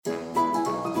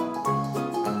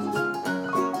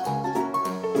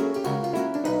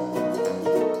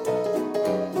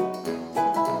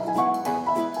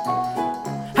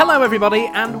Hello everybody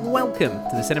and welcome to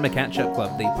the Cinema Catch-Up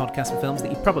Club, the podcast for films that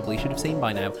you probably should have seen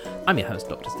by now. I'm your host,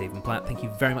 Dr. Stephen Platt. Thank you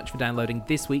very much for downloading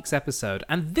this week's episode.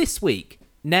 And this week,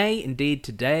 nay, indeed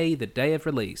today, the day of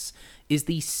release, is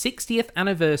the 60th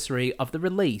anniversary of the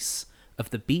release of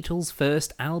the Beatles'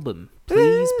 first album.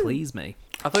 Please, please me.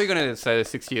 I thought you were going to say the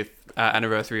 60th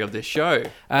anniversary of this show.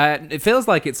 It feels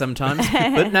like it sometimes,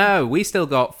 but no, we still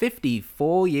got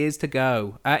 54 years to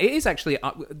go. It is actually,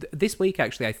 this week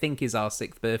actually, I think is our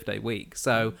 6th birthday week.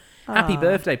 So happy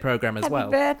birthday program as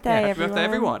well. Happy birthday, Happy everyone. birthday,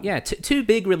 everyone. Yeah, two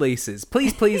big releases.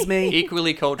 Please, please me.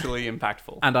 Equally culturally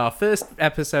impactful. And our first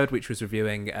episode, which was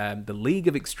reviewing The League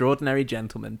of Extraordinary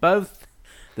Gentlemen. Both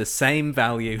the same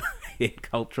value in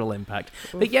cultural impact.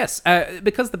 But yes,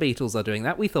 because the Beatles are doing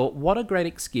that, we thought, what a great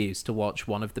excuse to watch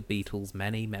one of the Beatles'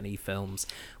 many, many films.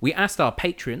 We asked our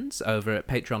patrons over at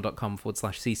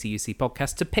patreon.com/CCUC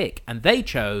podcast to pick, and they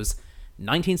chose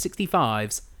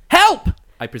 1965's Help!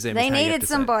 I presume They is how you have needed to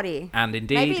say it. somebody. And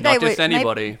indeed, Maybe Not they just were-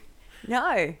 anybody.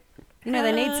 No. You know,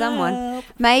 they need someone.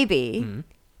 Maybe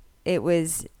it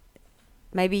was...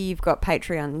 Maybe you've got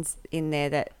Patreons in there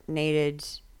that needed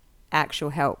actual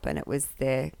help, and it was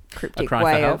their cryptic cry for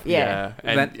way help? of... Yeah.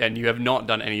 And you have not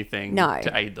done anything No.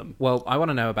 to aid them. well, I want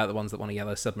to know about the ones that want a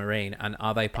yellow submarine, and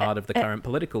are they part of the current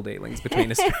political dealings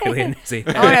between Australia and New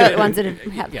Zealand? I know the ones that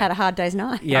have had a hard day's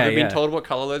night. Yeah, Have you yeah. been told what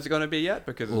colour those are going to be yet?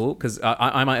 Because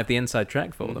I might have the inside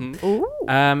track for them. Ooh.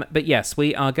 But yes,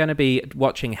 we are going to be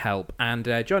watching Help, and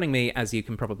joining me, as you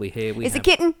can probably hear, Is a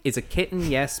kitten. Is a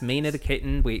kitten, yes, Mina the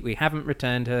kitten. We haven't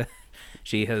returned her.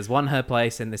 She has won her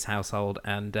place in this household,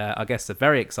 and our guests are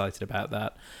very excited about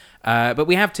that. But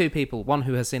we have two people, one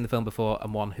who has seen the film before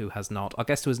and one who has not. Our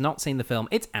guest who has not seen the film,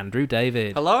 it's Andrew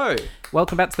David. Hello.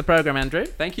 Welcome back to the programme, Andrew.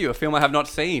 Thank you. A film I have not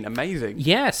seen. Amazing.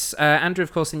 Yes, Andrew,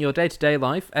 of course, in your day-to-day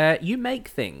life, you make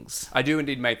things. I do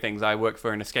indeed make things. I work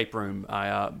for an escape room.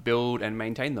 I build and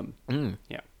maintain them.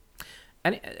 Yeah.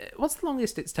 And what's the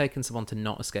longest it's taken someone to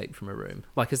not escape from a room?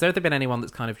 Like, has there been anyone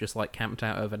that's kind of just like camped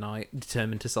out overnight,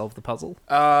 determined to solve the puzzle?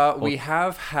 We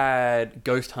have had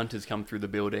ghost hunters come through the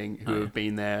building who have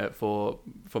been there for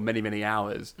many, many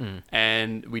hours.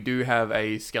 And we do have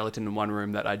a skeleton in one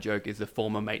room that I joke is a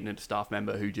former maintenance staff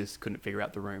member who just couldn't figure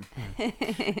out the room.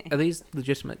 Are these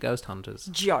legitimate ghost hunters?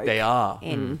 Joke. They are.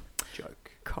 In Joke.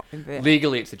 convert.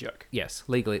 Legally, it's a joke. Yes,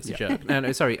 legally it's a joke.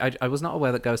 No, sorry, I was not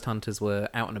aware that ghost hunters were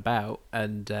out and about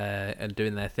and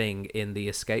doing their thing in the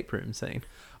escape room scene.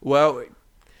 Well,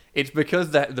 it's because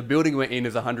the building we're in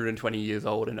is 120 years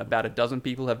old and about a dozen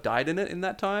people have died in it in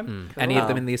that time. Any of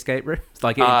them in the escape room?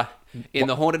 Like In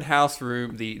the haunted house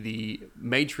room, the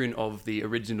matron of the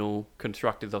original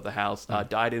constructors of the house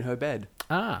died in her bed.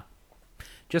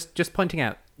 Just pointing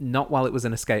out, not while it was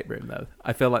an escape room though.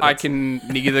 I feel like I can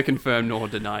neither confirm nor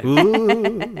deny.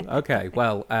 Ooh, okay,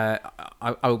 well, I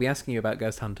will be asking you about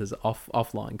ghost hunters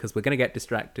offline because we're going to get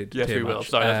distracted. Yes, too we will. much.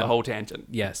 Sorry, that's a whole tangent.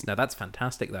 Yes, no, that's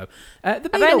fantastic though. The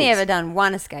I've only Beatles. ever done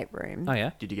one escape room. Oh yeah,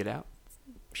 Did you get out?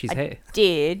 she's here.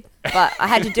 Did, but I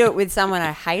had to do it with someone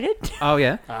I hated. Oh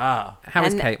yeah. How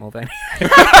is And- Kate Mulvaney?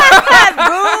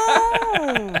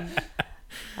 Boom!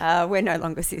 We're no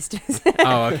longer sisters.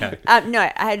 Oh okay. No,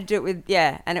 I had to do it with,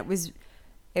 and it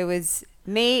was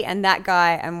me and that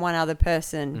guy and one other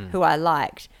person who I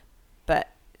liked, but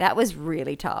that was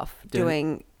really tough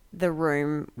doing the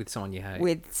room With someone you hate.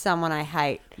 with someone I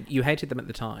hate. You hated them at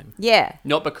the time. Yeah.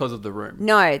 Not because of the room.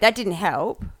 No, that didn't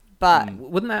help, but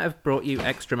Wouldn't that have brought you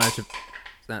extra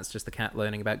That's just the cat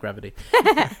learning about gravity.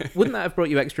 Wouldn't that have brought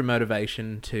you extra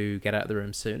motivation to get out of the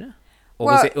room sooner? Or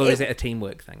Well, is it a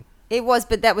teamwork thing? it was,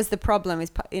 but that was the problem is,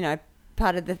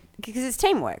 part of the, because it's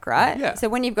teamwork, right? Yeah. So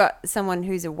when you've got someone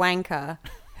who's a wanker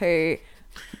who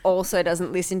also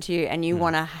doesn't listen to you and you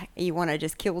want to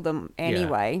just kill them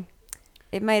anyway,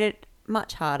 it made it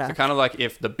much harder. So kind of like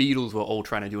if the Beatles were all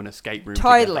trying to do an escape room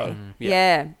Totally.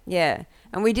 together. Yeah.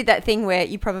 And we did that thing where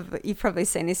you've probably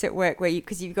seen this at work where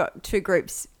because you've got two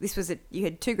groups. You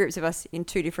had two groups of us in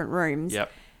two different rooms. Yep.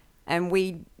 And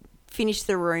we finished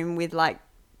the room with like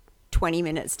 20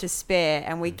 minutes to spare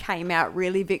and we came out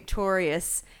really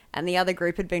victorious and the other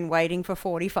group had been waiting for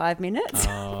 45 minutes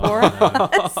for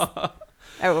us.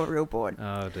 They were real bored.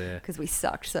 Oh dear. Because we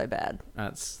sucked so bad.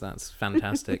 That's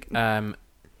fantastic.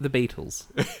 The Beatles,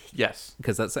 Yes.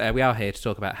 because that's we are here to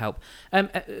talk about Help.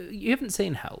 You haven't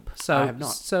seen Help, so I have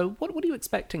not. So what are you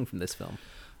expecting from this film?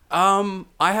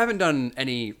 I haven't done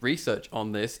any research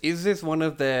on this. Is this one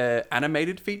of their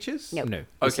animated features? Nope. No,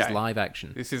 this is Okay. live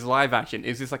action. This is live action.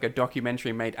 Is this like a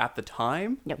documentary made at the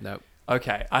time? Nope. No.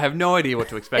 Okay, I have no idea what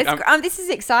to expect. This is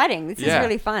exciting. This is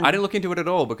really fun. I didn't look into it at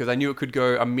all because I knew it could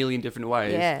go a million different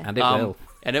ways. Yeah. And it will.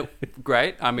 And it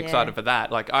great. I'm excited for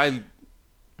that. Like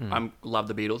I love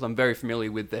the Beatles. I'm very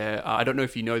familiar with their... I don't know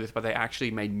if you know this, but they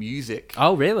actually made music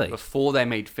Oh, really? before they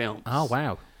made films. Oh,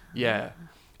 wow. Yeah.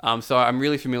 So I'm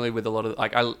really familiar with a lot of...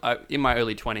 Like, I in my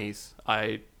early 20s,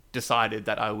 I decided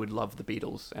that I would love the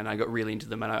Beatles, and I got really into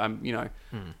them. And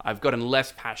I've gotten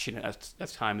less passionate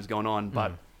as time has gone on,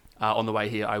 but on the way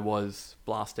here, I was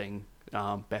blasting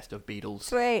Best of Beatles.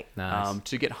 Sweet. Nice.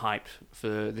 To get hyped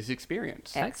for this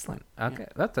experience. Excellent. Okay,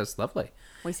 that's lovely.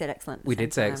 We said excellent. We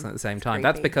did say excellent at the same time.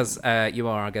 That's because you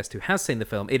are our guest who has seen the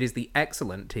film. It is the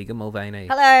excellent Tegan Mulvaney.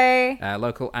 Hello.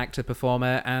 Local actor,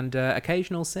 performer, and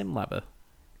occasional sim labber.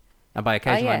 And by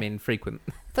occasional, I mean frequent.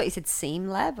 I thought you said seam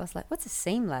lab. I was like, what's a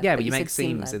seam lab? Yeah, but you make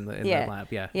seams in the lab.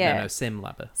 Yeah. No, sim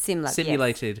labber. Sim lab.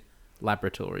 Simulated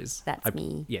laboratories. That's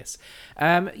me. Yes.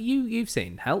 You've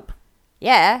seen Help.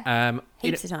 Yeah.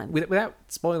 Heaps of times. Without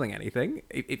spoiling anything,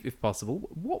 if possible,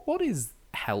 what is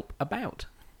Help about?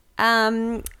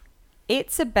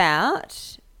 It's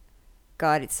about...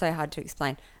 God, it's so hard to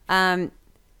explain.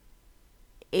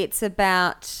 It's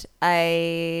about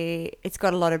it's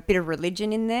got a bit of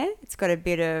religion in there. It's got a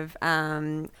bit of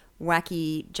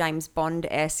wacky James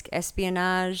Bond-esque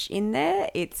espionage in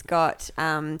there. It's got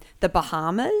the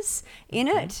Bahamas in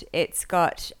it. It's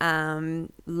got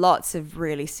lots of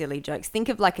really silly jokes. Think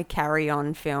of like a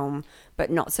Carry-On film, but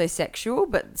not so sexual.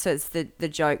 But so it's the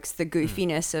jokes, the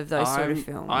goofiness of those sort of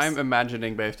films. I'm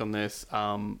imagining, based on this,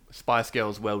 Spice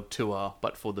Girls World Tour,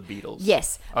 but for the Beatles.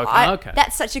 Yes. Okay.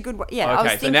 That's such a good one. Yeah, Okay, I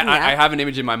was so thinking now that. I have an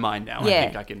image in my mind now. Yeah. I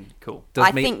think I can... Cool.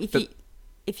 I think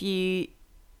if you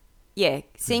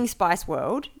seeing Spice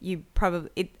World, you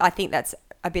probably... I think that's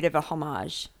a bit of a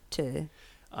homage to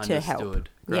Help. Understood.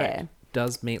 Great. Yeah.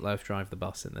 Does Meatloaf drive the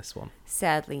bus in this one?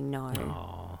 Sadly, no.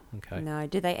 Oh, okay. No.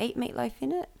 Do they eat meatloaf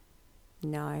in it?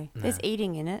 No. There's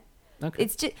eating in it. Okay.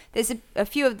 It's just there's a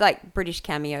few of like British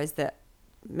cameos that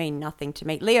mean nothing to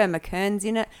me. Leo McKern's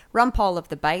in it. Rumpole of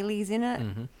the Bailey's in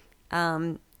it.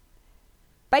 Mm-hmm.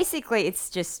 Basically, it's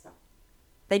just...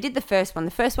 They did the first one.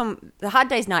 The first one, The Hard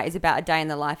Day's Night, is about a day in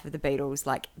the life of the Beatles,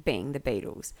 like being the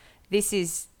Beatles. This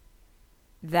is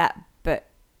that, but...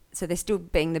 So they're still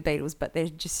being the Beatles, but they're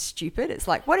just stupid. It's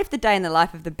like, what if the day in the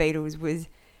life of the Beatles was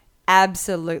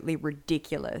absolutely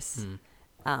ridiculous?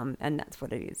 And that's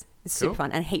what it is. It's super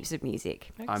fun and heaps of music.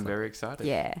 Excellent. I'm very excited.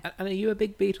 Yeah. And are you a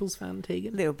big Beatles fan,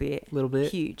 Tegan? Little bit. Little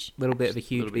bit? Huge. Little bit of a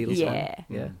huge Beatles fan?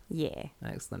 Yeah. Yeah. Yeah.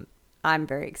 Excellent. I'm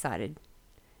very excited.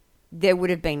 There would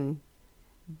have been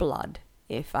blood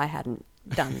if I hadn't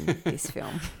done this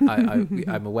film.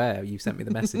 I'm aware. You sent me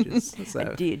the messages. So,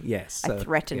 I did. Yes. I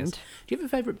threatened. Yes. Do you have a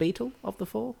favourite Beatle of the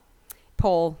four?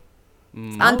 Paul.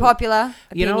 Unpopular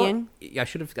You know opinion. what? I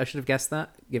should have guessed that,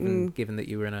 given that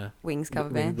you were in a Wings cover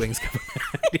band. Wings cover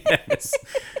band. Yes.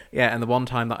 Yeah, and the one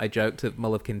time that I joked that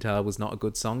Mull of Kintyre was not a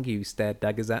good song, you stared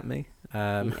daggers at me.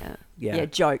 Yeah,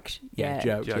 joked.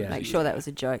 Joked. Yeah. Make sure that was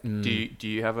a joke. Do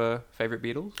you have a favourite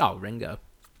Beatles? Oh, Ringo.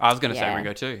 I was going to say Yeah.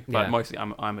 Ringo too, but Yeah. mostly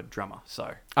I'm a drummer,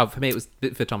 so... Oh, for me it was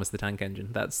for Thomas the Tank Engine.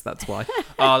 That's why.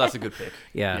 Oh, that's a good pick.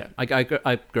 Yeah. I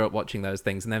grew up watching those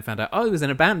things and then found out, oh, he was in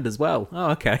a band as well.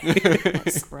 Oh, okay.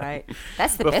 That's great.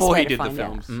 That's the best Before way he to did the find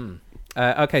out. films.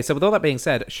 Okay, so with all that being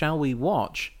said, shall we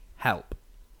watch Help?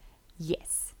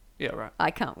 Yes. Yeah, right. I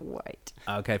can't wait.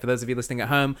 Okay, for those of you listening at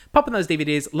home, pop in those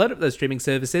DVDs, load up those streaming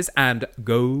services, and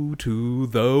go to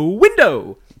the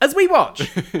window as we watch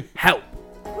Help.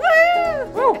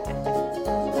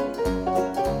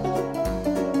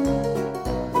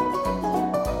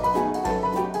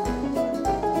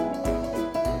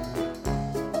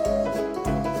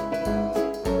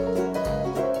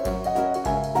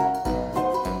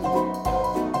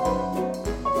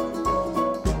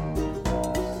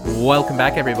 Welcome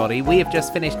back, everybody. We have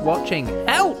just finished watching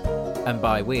Help! And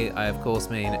by we, I of course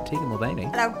mean Tegan Mulvaney.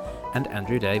 Hello. And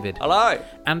Andrew David. Hello.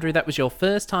 Andrew, that was your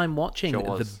first time watching Sure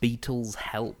the was. Beatles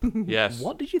Help. Yes.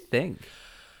 What did you think?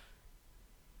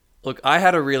 Look, I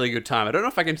had a really good time. I don't know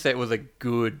if I can say it was a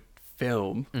good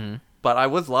film, but I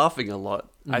was laughing a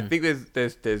lot. I think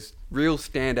there's real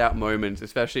standout moments,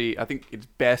 especially I think it's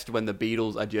best when the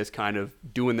Beatles are just kind of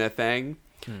doing their thing.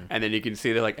 And then you can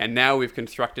see they're like, and now we've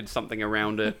constructed something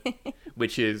around it,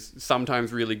 which is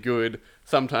sometimes really good,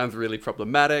 sometimes really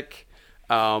problematic,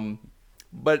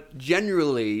 but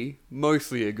generally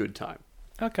mostly a good time.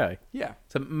 Okay. Yeah.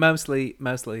 So mostly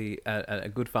a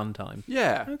good fun time.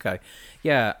 Yeah. Okay.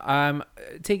 Yeah.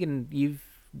 Tegan,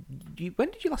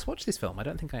 when did you last watch this film? I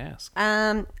don't think I asked.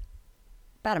 About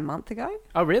a month ago.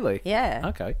 Oh, really? Yeah.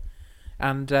 Okay.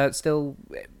 And still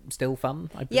fun,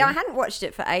 I Yeah, I presume? hadn't watched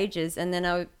it for ages, and then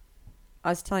I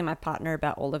was telling my partner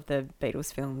about all of the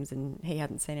Beatles films, and he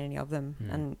hadn't seen any of them.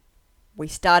 And we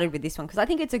started with this one because I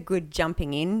think it's a good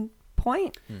jumping in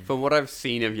point. From what I've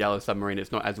seen of Yellow Submarine,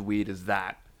 it's not as weird as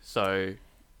that. So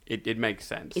it makes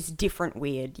sense. It's different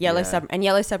weird. Yeah.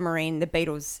 Yellow Submarine, the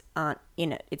Beatles aren't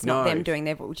in it. It's not No. them doing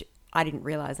their, which I didn't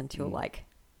realize until like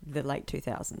the late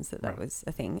 2000s that was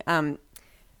a thing. But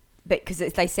because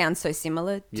they sound so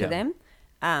similar to them.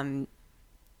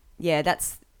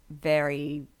 That's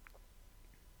very.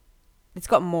 It's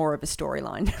got more of a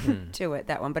storyline to it,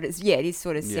 that one, but it is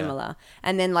sort of similar.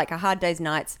 And then like A Hard Day's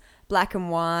Night's black and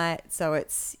white, so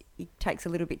it takes a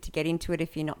little bit to get into it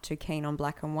if you're not too keen on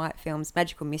black and white films.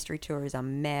 Magical Mystery Tour is a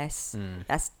mess.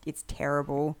 It's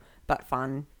terrible but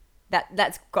fun.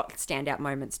 That's got standout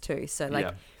moments too. So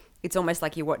like it's almost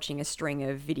like you're watching a string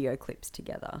of video clips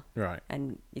together. Right.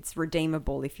 And it's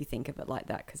redeemable if you think of it like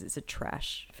that, because it's a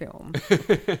trash film.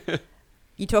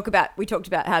 We talked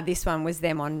about how this one was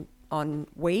them on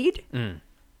weed.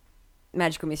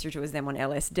 Magical Mystery Tour was them on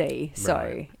LSD.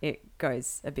 So it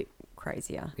goes a bit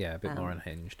crazier. Yeah, a bit more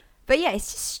unhinged. But yeah,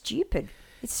 it's just stupid.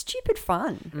 It's stupid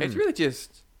fun. It's really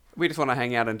just, we just want to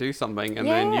hang out and do something, and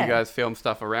then you guys film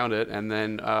stuff around it, and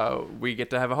then we get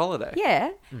to have a holiday.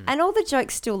 Yeah, and all the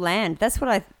jokes still land. That's what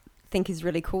I think is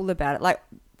really cool about it. Like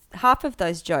half of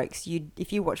those jokes,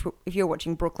 if you're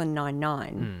watching Brooklyn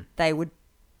Nine-Nine, they would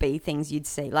be things you'd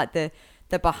see, like the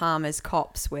Bahamas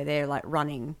cops where they're like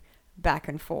running back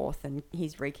and forth, and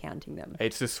he's recounting them.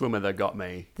 It's the swimmer that got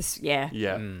me.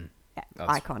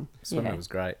 Icon. Swimmer was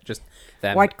great. Just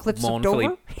them White Cliffs of mournfully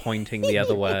Dover. pointing the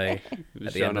other way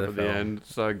at the end of the film. End.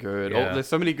 So good. Yeah. There's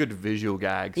so many good visual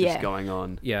gags just going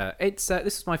on. Yeah, it's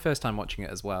this is my first time watching it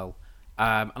as well,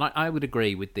 and I would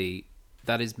agree with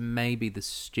that is maybe the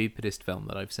stupidest film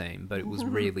that I've seen, but it was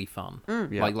really fun.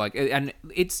 Yeah. And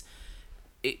it's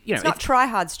it's not try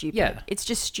hard stupid. Yeah. It's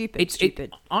just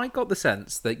stupid. I got the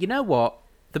sense that, you know what?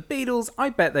 The Beatles, I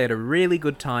bet they had a really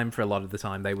good time for a lot of the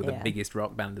time. They were the biggest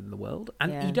rock band in the world.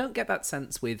 And you don't get that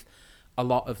sense with a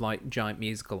lot of, like, giant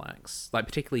musical acts. Like,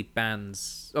 particularly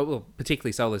bands...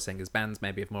 particularly solo singers. Bands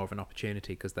maybe have more of an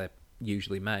opportunity because they're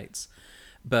usually mates.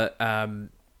 But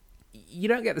you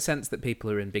don't get the sense that people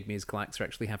who are in big musical acts are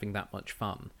actually having that much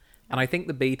fun. And I think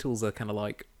the Beatles are kind of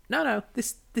like, no,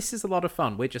 this is a lot of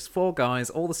fun. We're just four guys,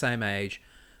 all the same age.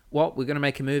 What, we're going to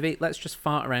make a movie? Let's just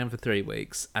fart around for 3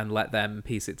 weeks and let them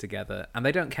piece it together. And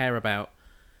they don't care about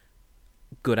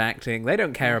good acting. They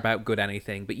don't care about good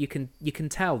anything. But you can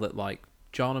tell that, like,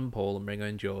 John and Paul and Ringo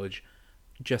and George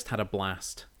just had a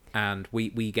blast. And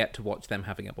we get to watch them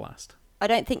having a blast. I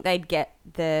don't think they'd get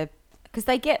because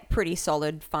they get pretty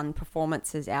solid, fun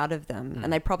performances out of them.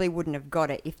 And they probably wouldn't have got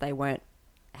it if they weren't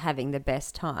having the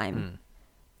best time.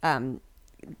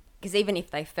 Because even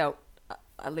if they felt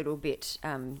a little bit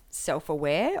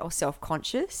self-aware or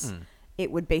self-conscious,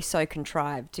 it would be so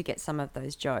contrived to get some of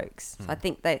those jokes. So I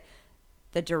think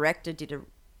the director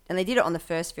and they did it on the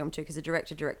first film too, because the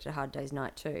director directed A Hard Day's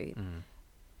Night too.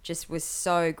 Just was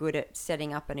so good at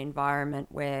setting up an environment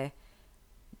where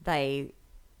they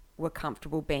were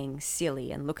comfortable being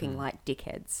silly and looking like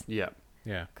dickheads. Yeah.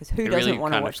 Yeah. Because who doesn't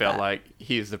want to watch that? It really kind of felt like,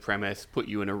 here's the premise, put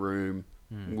you in a room,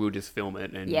 we'll just film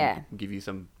it and give you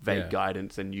some vague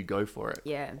guidance and you go for it.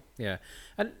 Yeah. Yeah.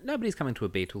 And nobody's coming to a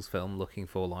Beatles film looking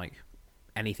for, like,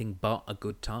 anything but a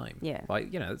good time. Yeah.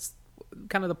 Like, it's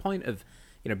kind of the point of,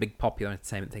 big popular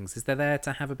entertainment things is they're there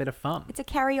to have a bit of fun. It's a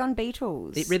carry-on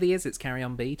Beatles. It really is. It's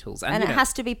carry-on Beatles. And it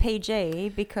has to be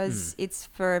PG because it's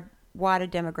for a wider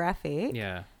demographic.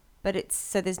 Yeah. But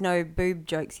so there's no boob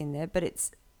jokes in there, but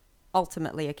it's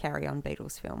ultimately a carry-on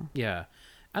Beatles film. Yeah.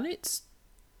 And it's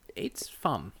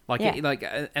fun. Like,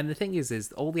 Yeah. and the thing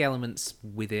is all the elements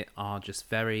with it are just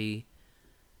very,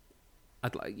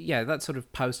 that sort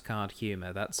of postcard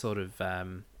humor, that sort of,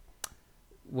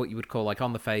 what you would call, like,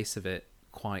 on the face of it,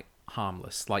 quite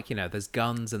harmless. Like, there's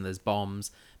guns and there's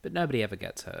bombs, but nobody ever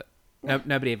gets hurt. No,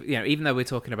 nobody, even though we're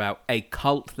talking about a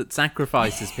cult that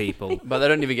sacrifices people. But they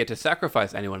don't even get to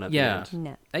sacrifice anyone at the end.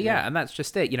 No. And that's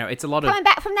just it. It's a lot Coming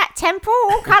back from that temple,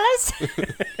 all colours.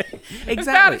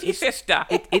 Exactly. Sister.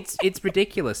 It's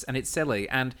ridiculous and it's silly.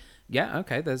 And,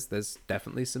 there's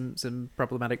definitely some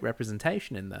problematic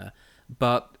representation in there.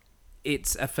 But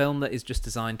it's a film that is just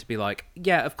designed to be like,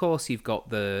 of course you've got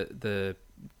the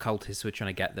cultists who are trying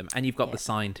to get them, and you've got the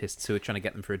scientists who are trying to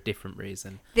get them for a different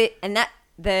reason.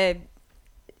 The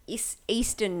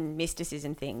Eastern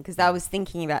mysticism thing, because I was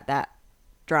thinking about that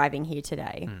driving here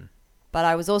today, but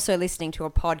I was also listening to a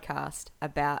podcast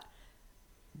about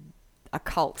a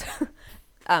cult,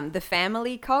 the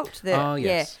family cult.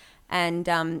 Yes. And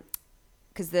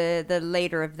because the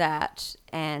leader of that,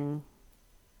 Anne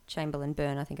Chamberlain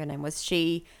Byrne, I think her name was,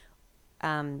 she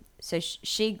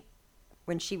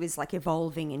when she was like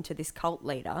evolving into this cult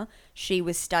leader, she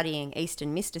was studying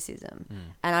Eastern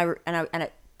mysticism, and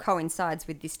it coincides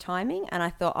with this timing. And I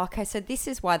thought, okay, so this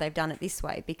is why they've done it this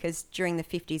way, because during the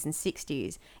 50s and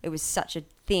 60s, it was such a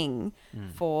thing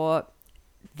for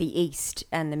the East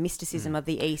and the mysticism of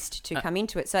the East to come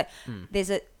into it. So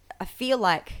I feel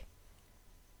like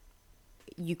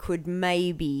you could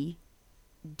maybe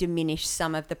diminish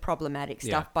some of the problematic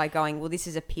stuff by going, well, this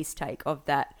is a piss take of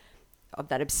that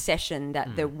obsession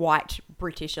that the white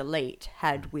British elite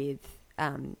had with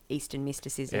Eastern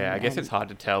mysticism. Yeah, I guess it's hard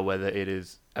to tell whether it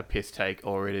is a piss take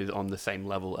or it is on the same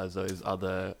level as those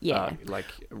other like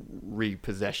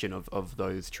repossession of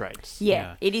those traits.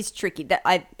 Yeah, it is tricky.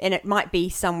 And it might be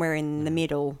somewhere in the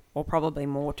middle, or probably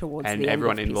more towards the end. And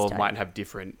everyone of involved piss might take. have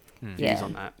different views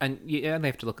on that. And they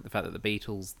have to look at the fact that the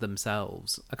Beatles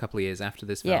themselves, a couple of years after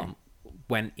this film,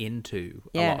 went into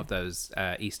a lot of those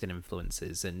Eastern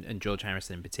influences, and George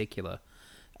Harrison in particular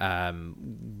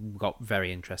got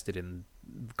very interested in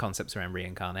concepts around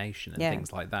reincarnation and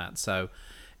things like that. So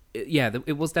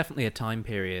it was definitely a time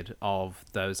period of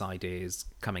those ideas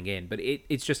coming in, but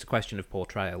it's just a question of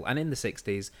portrayal. And in the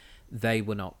 60s, they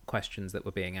were not questions that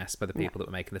were being asked by the people that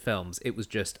were making the films. It was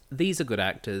just, these are good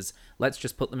actors, let's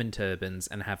just put them in turbans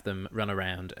and have them run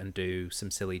around and do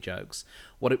some silly jokes.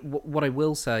 What I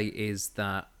will say is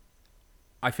that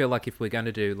I feel like if we're going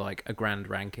to do like a grand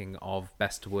ranking of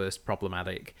best to worst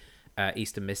problematic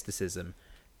Eastern mysticism,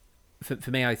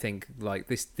 for me, I think like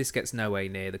this gets nowhere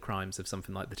near the crimes of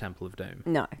something like the Temple of Doom.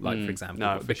 No. For example.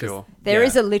 No, for sure. There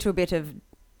is a little bit of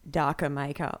darker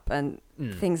makeup and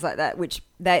things like that, which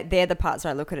they're the parts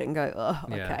I look at it and go, oh,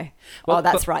 okay. Well,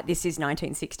 that's right, this is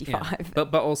 1965. Yeah.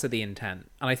 But also the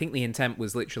intent. And I think the intent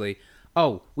was literally,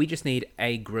 we just need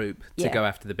a group to go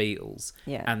after the Beatles.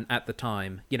 Yeah. And at the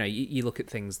time, you look at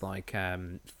things like,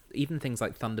 even things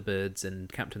like Thunderbirds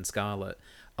and Captain Scarlet,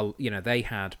 they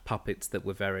had puppets that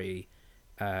were very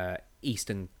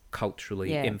Eastern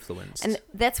culturally influenced. And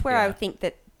that's where I think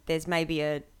that there's maybe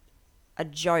a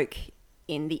joke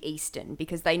in the Eastern,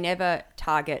 because they never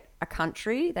target a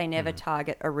country, they never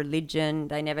target a religion,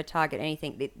 they never target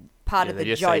anything. Part of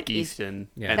the joke is Eastern,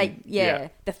 the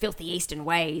filthy Eastern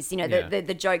ways.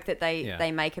 The joke that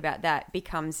they make about that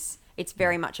becomes, it's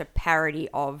very much a parody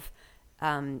of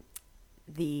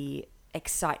the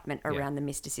excitement around the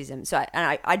mysticism. So,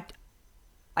 and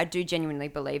I do genuinely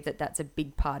believe that that's a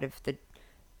big part of the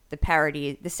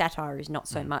parody. The satire is not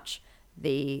so much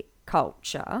the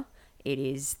culture. It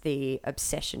is the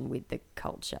obsession with the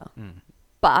culture.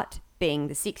 But being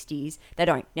the 60s, they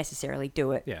don't necessarily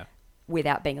do it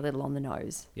without being a little on the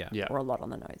nose. Or a lot on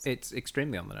the nose. It's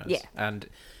extremely on the nose. Yeah.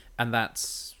 And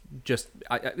that's just...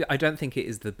 I don't think it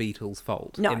is the Beatles'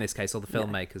 fault in this case, or the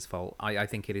filmmakers' fault. I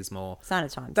think it is more... Sign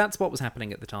of times. That's what was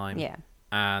happening at the time. Yeah.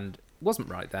 And wasn't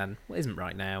right then. Isn't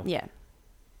right now. Yeah.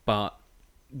 But...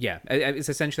 yeah, it's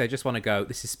essentially, I just want to go,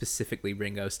 this is specifically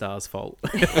Ringo Starr's fault,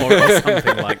 or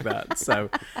something like that. So,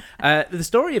 the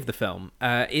story of the film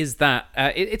is that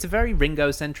it's a very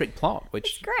Ringo-centric plot,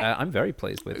 which I'm very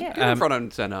pleased with. Yeah. Get in front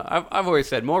and center. I've always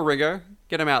said, more Ringo,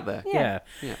 get him out there.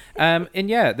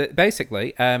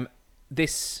 Basically,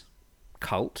 this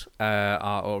cult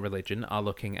or religion are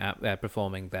looking at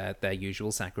performing their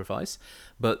usual sacrifice,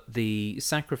 but the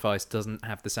sacrifice doesn't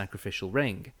have the sacrificial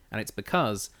ring, and it's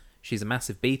because... she's a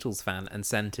massive Beatles fan and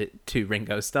sent it to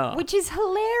Ringo Starr. Which is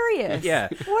hilarious. Yeah.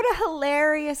 What a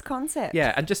hilarious concept.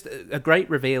 Yeah, and just a great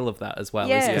reveal of that as well.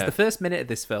 Yeah. Because the first minute of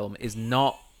this film is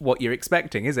not what you're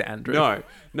expecting, is it, Andrew?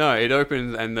 No, it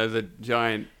opens and there's a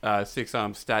giant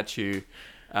six-armed statue,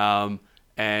 and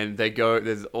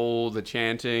there's all the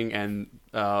chanting and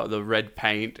the red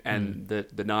paint and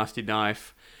the nasty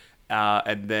knife.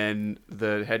 And then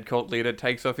the head cult leader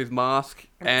takes off his mask.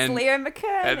 And it's Leo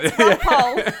McKern. It's Rob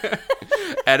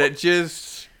Pole. And it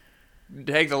just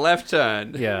takes a left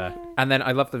turn. Yeah. And then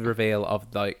I love the reveal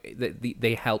of like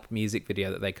the Help music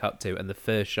video that they cut to. And the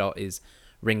first shot is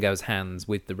Ringo's hands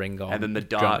with the ring on. And then the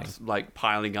darts like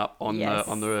piling up on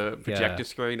the projector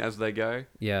screen as they go.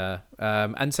 Yeah.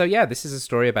 And so, this is a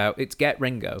story about, it's Get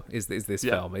Ringo is this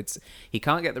film. He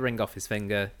can't get the ring off his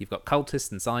finger. You've got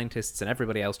cultists and scientists and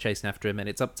everybody else chasing after him. And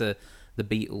it's up to the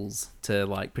Beatles to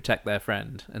like protect their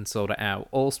friend and sort it out.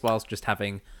 All whilst just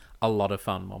having a lot of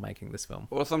fun while making this film.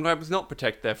 Or sometimes not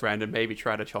protect their friend and maybe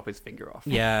try to chop his finger off.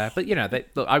 Yeah, but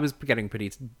look, I was getting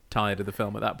pretty tired of the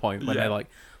film at that point when they're like,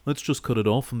 let's just cut it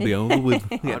off and be over with.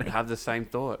 I would have the same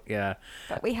thought. Yeah.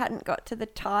 But we hadn't got to the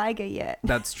tiger yet.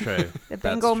 That's true. The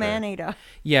Bengal man-eater.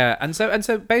 Yeah, and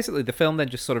so basically the film then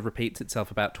just sort of repeats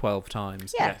itself about 12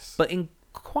 times. Yeah. Yes. But in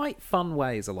quite fun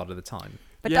ways a lot of the time.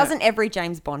 But doesn't every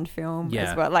James Bond film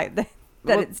as well? Like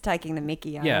that Well, it's taking the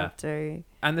mickey out yeah. of too.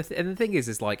 And the thing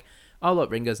is like, oh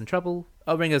look, Ringo's in trouble.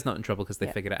 Oh, Ringo's not in trouble because they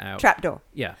Yeah. figured it out. Trapdoor.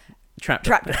 Yeah,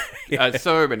 trapdoor. Trapdoor.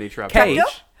 So many trapdoors. Cage.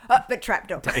 Trapdoor? But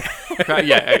trapdoor.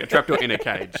 A trapdoor in a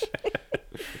cage.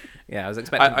 Yeah, I was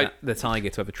expecting I- the tiger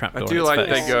to have a trapdoor. I in do its like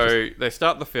face. they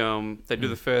start the film, they do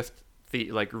the first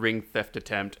ring theft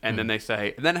attempt, and then they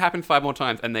say, and then it happens 5 more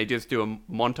times, and they just do a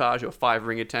montage of 5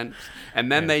 ring attempts, and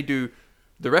then they do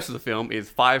the rest of the film is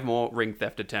 5 more ring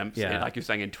theft attempts, like you're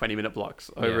saying, in 20-minute blocks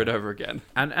over and over again.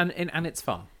 And it's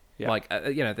fun. Yeah. Like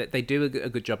they do a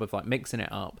good job of like mixing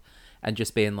it up and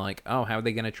just being like, oh, how are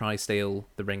they going to try steal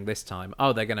the ring this time?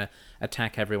 Oh, they're going to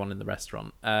attack everyone in the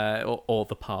restaurant or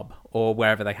the pub or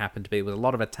wherever they happen to be, with a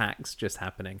lot of attacks just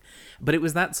happening. But it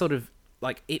was that sort of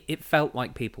like it felt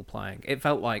like people playing. It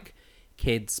felt like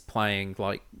kids playing,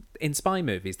 like in spy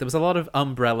movies. There was a lot of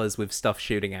umbrellas with stuff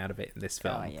shooting out of it in this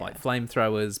film, like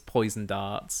flamethrowers, poison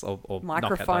darts, or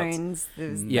Microphones.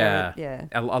 Yeah.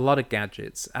 A lot of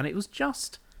gadgets, and it was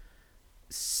just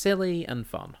silly and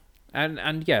fun.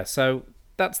 And yeah, so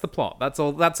that's the plot. That's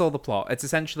all the plot. It's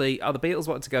essentially, the Beatles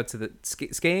wanted to go to the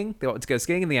skiing. They wanted to go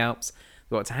skiing in the Alps.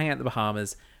 They wanted to hang out in the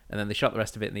Bahamas, and then they shot the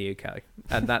rest of it in the UK.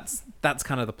 And that's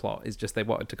kind of the plot. Is just they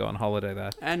wanted to go on holiday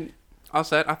there. And I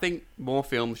think more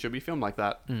films should be filmed like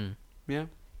that. Yeah.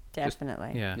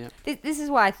 Definitely. Yeah. This is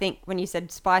why I think when you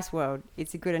said Spice World,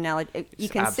 it's a good analogy. You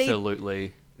can see.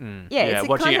 Absolutely. Yeah, it's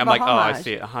watching kind it, of I'm like, homage. I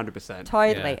see it 100%.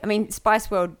 Totally. Yeah. I mean, Spice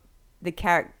World,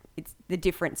 it's the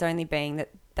difference only being that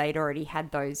they'd already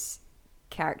had those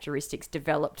characteristics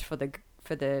developed for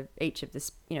the each of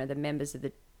the the members of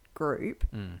the group,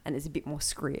 and there's a bit more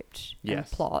script and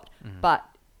plot, but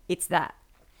it's that.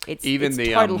 It's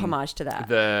the total homage to that.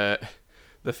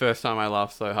 The first time I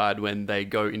laughed so hard when they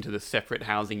go into the separate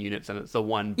housing units and it's the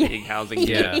one big housing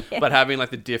unit, but having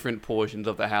like the different portions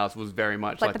of the house was very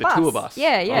much like the tour bus.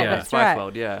 That's Spice right.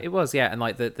 World, yeah. It was, and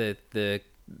like the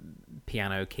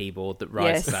piano keyboard that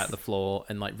rises out the floor,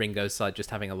 and like Ringo's side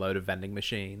just having a load of vending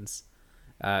machines,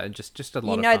 and just a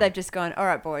lot of fun. They've just gone, all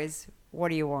right, boys, what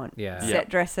do you want? Set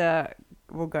dresser,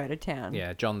 we'll go to town.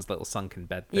 Yeah, John's little sunken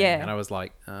bed thing. Yeah. And I was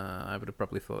like, I would have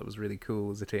probably thought it was really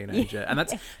cool as a teenager. And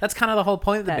that's kind of the whole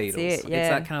point of the Beatles. It, It's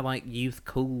that kind of like youth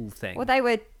cool thing. Well, they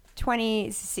were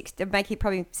 26, they're making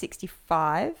probably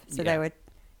 65. So they were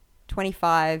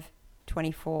 25,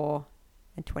 24,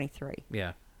 and 23.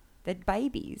 Yeah. They're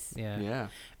babies. Yeah.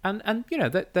 And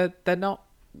they're not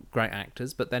great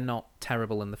actors, but they're not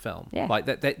terrible in the film. Yeah. Like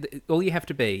all you have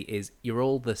to be is you're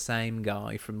all the same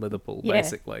guy from Liverpool,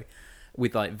 basically,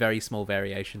 with like very small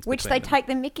variations. Which between they them. take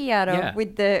the mickey out of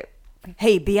with the,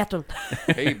 hey, Beatle.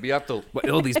 Hey, Beatle.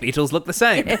 Well, all these Beatles look the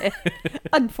same.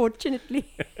 Unfortunately.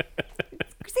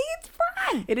 See, it's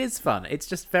fun. It is fun. It's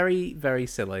just very, very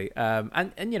silly.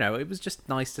 And it was just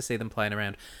nice to see them playing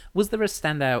around. Was there a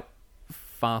standout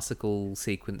farcical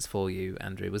sequence for you,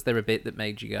 Andrew? Was there a bit that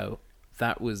made you go,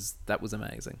 that was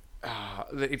amazing?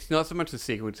 It's not so much the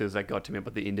sequences that got to me,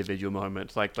 but the individual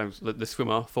moments. Like the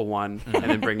swimmer, for one, and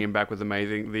then bringing him back was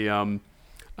amazing. The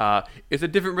it's a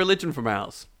different religion from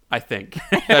ours, I think.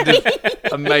 That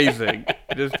is amazing.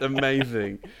 Just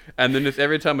amazing. And then just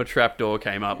every time a trapdoor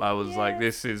came up, I was like,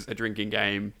 this is a drinking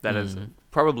game that has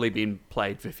probably been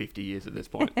played for 50 years at this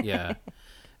point. Yeah.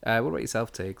 What about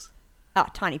yourself, Tiggs? Oh,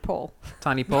 Tiny Paul.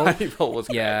 Tiny Paul? Tiny Paul was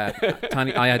great. Yeah.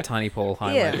 I had Tiny Paul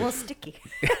highlighted. Yeah, well, sticky.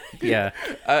 Yeah.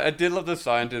 I did love the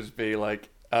scientists be like,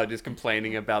 just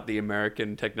complaining about the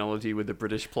American technology with the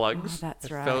British plugs. Oh, that's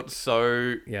right. It felt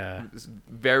so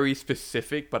very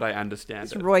specific, but I understand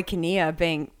It's it. Roy Kinnear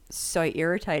being so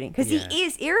irritating. Because he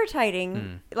is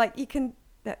irritating. Like, you can...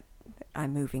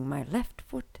 I'm moving my left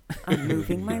foot. I'm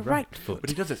moving my right foot. But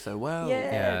he does it so well.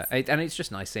 Yes. Yeah. And it's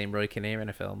just nice seeing Roy Kinnear in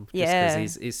a film. Yeah.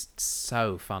 Because he's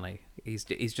so funny. He's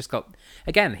just got...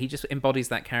 Again, he just embodies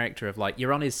that character of, like,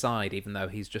 you're on his side, even though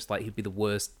he's just, like, he'd be the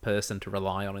worst person to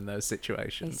rely on in those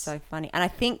situations. He's so funny. And I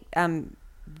think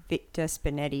Victor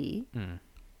Spinetti...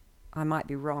 I might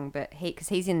be wrong, but because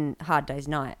he's in Hard Day's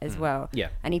Night as well. Yeah.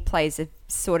 And he plays a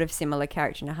sort of similar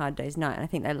character in A Hard Day's Night. And I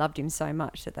think they loved him so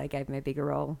much that they gave him a bigger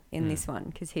role in this one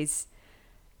because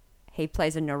he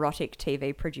plays a neurotic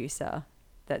TV producer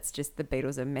that's just the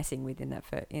Beatles are messing with in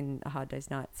A Hard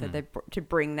Day's Night. So to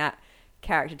bring that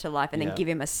character to life and then give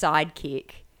him a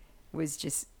sidekick was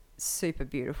just super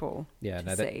beautiful. Yeah,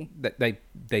 to see.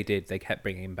 They did. They kept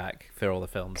bringing him back for all the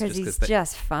films Because he's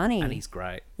just funny. and he's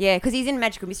great. Yeah, because he's in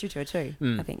Magical Mystery Tour too.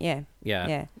 I think. Yeah.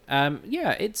 Yeah.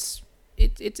 Yeah. It's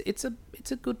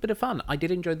a good bit of fun. I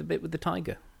did enjoy the bit with the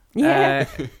tiger. Yeah.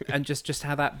 And just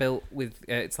how that built with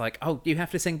it's like, oh, you have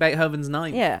to sing Beethoven's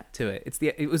Ninth to it.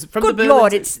 It was from Good the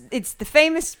Lord, Berlins. it's the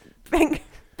famous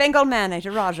Bengal man named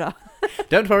Raja.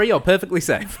 Don't worry, you're perfectly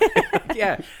safe.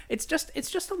 Yeah, it's just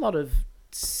a lot of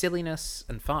silliness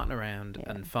and farting around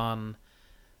and fun.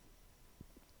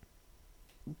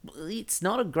 It's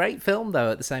not a great film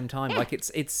though. At the same time, like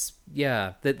it's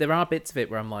there are bits of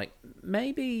it where I'm like,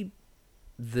 maybe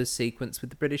the sequence with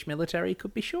the British military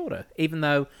could be shorter, even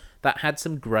though that had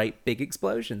some great big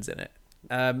explosions in it.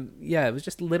 It was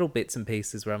just little bits and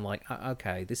pieces where I'm like,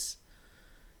 okay, this.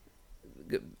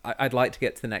 I'd like to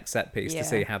get to the next set piece to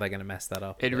see how they're going to mess that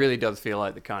up. It really does feel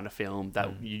like the kind of film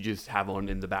that you just have on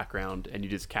in the background and you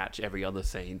just catch every other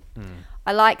scene.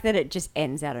 I like that it just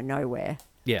ends out of nowhere.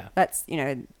 Yeah. That's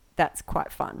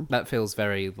quite fun. That feels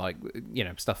very like,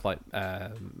 stuff like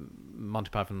Monty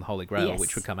Python and the Holy Grail,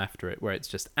 which would come after it, where it's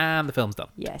just, and the film's done.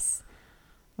 Yes.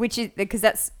 Which is,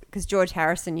 because George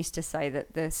Harrison used to say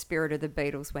that the spirit of the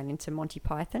Beatles went into Monty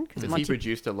Python. Because he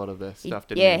produced a lot of the stuff,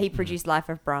 didn't he? Yeah, he produced Life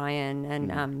of Brian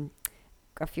and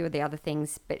a few of the other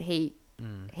things. But he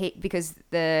because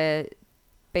the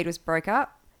Beatles broke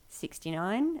up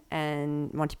 1969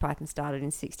 and Monty Python started in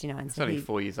 1969. It's only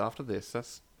 4 years after this.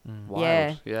 That's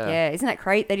wild. Yeah. Isn't that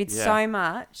great? They did so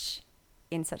much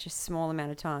in such a small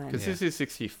amount of time. Because this is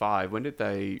 65. When did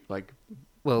they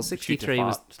Well, 63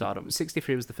 was stardom.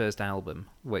 63 was the first album,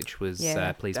 which was Please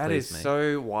That Please is Me.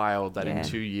 so wild that in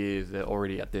 2 years they're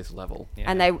already at this level.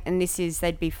 Yeah. And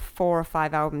they'd be 4 or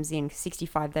 5 albums in.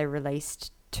 65 they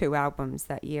released 2 albums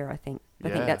that year, I think. I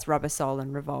think that's Rubber Soul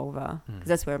and Revolver, because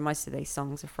that's where most of these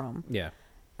songs are from. Yeah.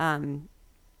 So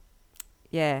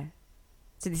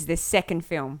this is their second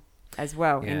film as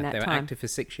well in that they were time. active for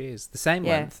 6 years. The same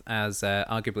length as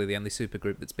arguably the only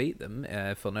supergroup that's beat them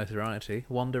for notoriety,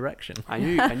 One Direction. I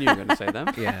knew you were going to say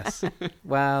them. Yes.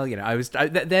 Well,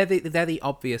 they're the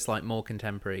obvious, like, more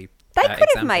contemporary They could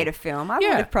example. have made a film. I would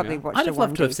have probably watched I'd a have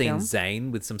loved to have seen film.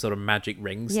 Zayn with some sort of magic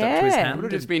ring stuck to his hand. It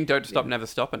would have just been Don't Stop, Never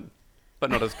Stopping,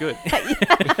 but not as good.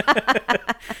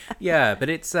 Yeah, but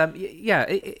it's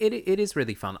it is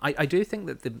really fun. I do think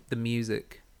that the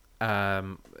music,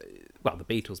 the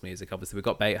Beatles music, obviously we've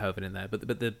got Beethoven in there, but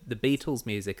the Beatles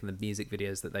music and the music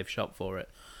videos that they've shot for it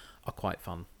are quite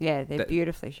fun. Yeah, they're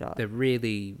beautifully shot. They're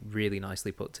really, really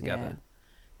nicely put together.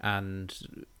 And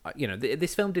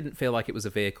this film didn't feel like it was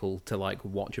a vehicle to like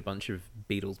watch a bunch of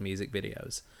Beatles music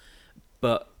videos,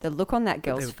 but the look on that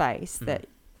girl's face that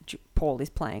Paul is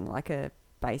playing like a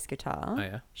bass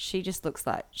guitar, she just looks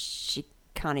like she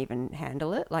can't even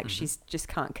handle it. Like she's just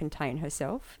can't contain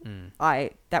herself.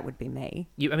 That would be me.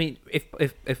 If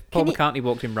Paul McCartney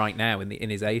walked in right now in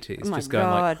his 80s, just going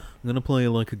like, I'm gonna play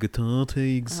like a guitar,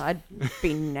 Teagues. I'd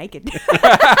be naked.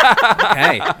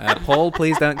 Hey, Paul,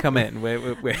 please don't come in.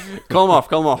 We're... Calm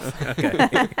off.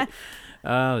 Okay.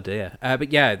 Oh dear.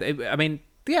 But yeah, they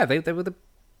were the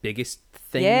biggest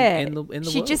thing in the world.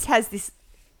 She just has this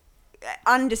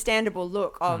understandable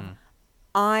look of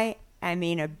I am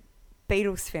in a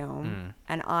Beatles film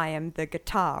and I am the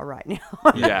guitar right now.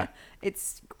 Yeah.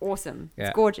 It's awesome. Yeah.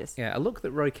 It's gorgeous. Yeah, a look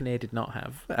that Roy Kinnear did not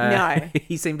have. No.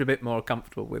 He seemed a bit more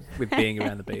comfortable with being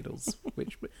around the Beatles,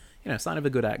 which, sign of a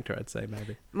good actor, I'd say,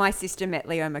 maybe. My sister met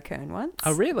Leo McKern once.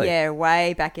 Oh, really? Yeah,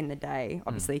 way back in the day,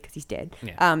 obviously, because he's dead.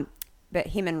 Yeah. But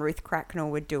him and Ruth Cracknell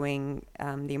were doing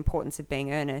The Importance of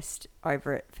Being Earnest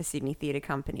over for Sydney Theatre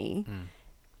Company.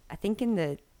 I think in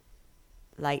the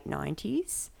late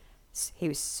 90s. He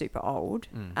was super old.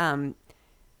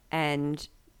 And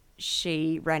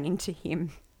she ran into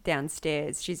him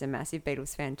downstairs. She's a massive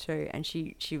Beatles fan too. And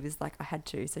she was like, I had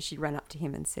to. So she ran up to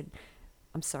him and said,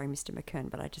 I'm sorry, Mr. McKern,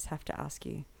 but I just have to ask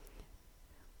you,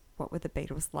 what were the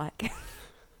Beatles like?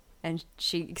 And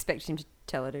she expected him to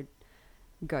tell her to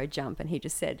go jump. And he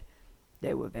just said,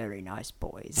 they were very nice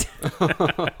boys.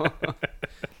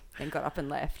 And got up and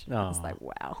left. I was like,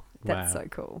 wow, that's so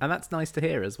cool. And that's nice to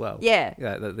hear as well. Yeah.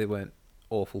 Yeah, that they weren't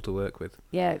awful to work with.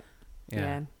 Yeah.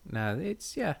 No,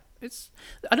 it's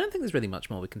I don't think there's really much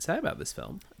more we can say about this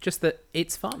film. Just that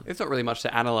it's fun. It's not really much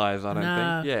to analyse, I don't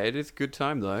think. Yeah, it is a good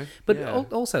time though.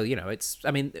 But also,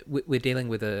 we're dealing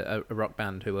with a rock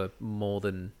band who are more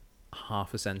than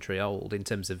half a century old in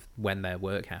terms of when their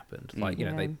work happened. Like,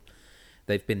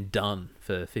 they've been done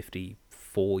for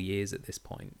 54 years at this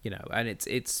point, and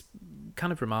it's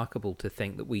kind of remarkable to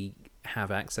think that we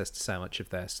have access to so much of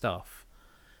their stuff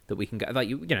that we can get. Like,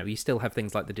 you still have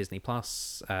things like the Disney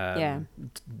Plus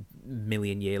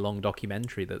million-year-long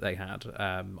documentary that they had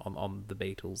on the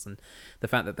Beatles, and the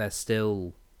fact that they're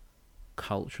still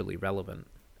culturally relevant.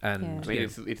 And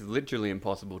it's literally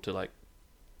impossible to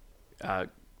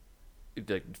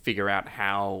figure out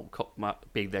how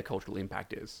big their cultural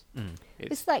impact is.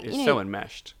 It's so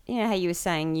enmeshed. You know how you were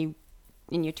saying you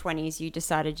in your 20s you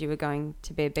decided you were going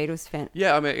to be a Beatles fan.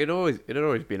 Yeah, I mean, it had always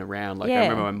been around. Like, Yeah. I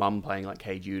remember my mum playing, like,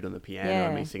 Hey Jude on the piano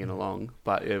and me Yeah. singing along.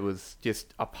 But it was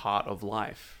just a part of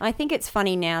life. I think it's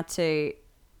funny now to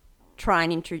try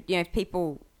and introduce, if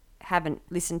people haven't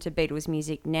listened to Beatles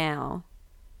music now,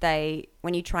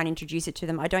 when you try and introduce it to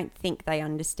them, I don't think they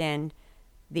understand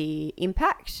the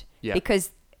impact. Yeah.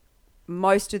 Because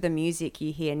most of the music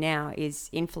you hear now is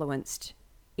influenced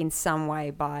in some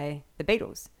way by the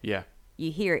Beatles. Yeah.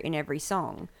 You hear it in every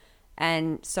song.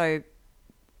 And so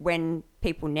when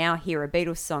people now hear a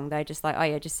Beatles song, they're just like, oh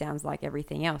yeah, it just sounds like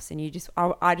everything else. And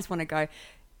I just want to go,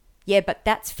 yeah, but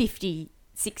that's 50,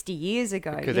 60 years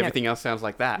ago. Because everything else sounds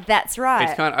like that. That's right.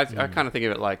 It's kind of, I kind of think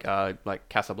of it like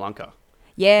Casablanca.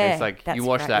 Yeah. It's like, that's you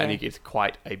watch right, that yeah. and it's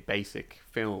quite a basic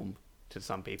film to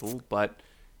some people, but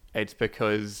it's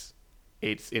because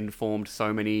it's informed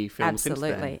so many films since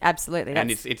then. Absolutely.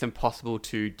 And it's impossible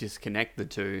to disconnect the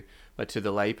two, but to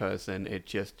the layperson,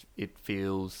 it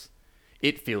feels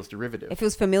derivative. It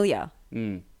feels familiar.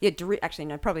 Mm. Yeah, actually,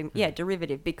 no, probably, yeah,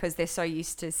 derivative, because they're so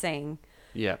used to seeing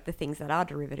Yeah. the things that are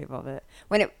derivative of it.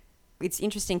 It's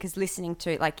interesting because listening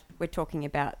to, like, we're talking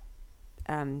about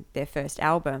their first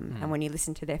album, and when you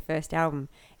listen to their first album,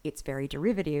 it's very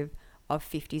derivative of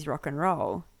 50s rock and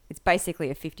roll. It's basically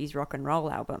a 50s rock and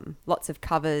roll album. Lots of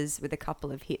covers with a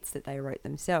couple of hits that they wrote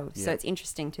themselves. Yeah. So it's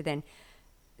interesting to then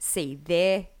see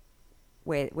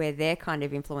where their kind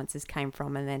of influences came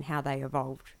from and then how they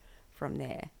evolved from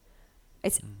there.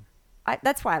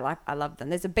 That's why I love them.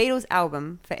 There's a Beatles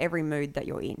album for every mood that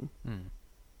you're in.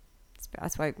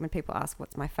 That's why when people ask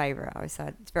what's my favourite, I always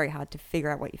say it's very hard to figure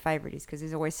out what your favourite is, because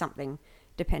there's always something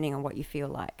depending on what you feel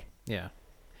like. Yeah.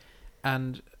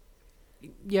 And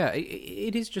yeah,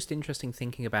 it is just interesting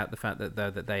thinking about the fact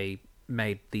that they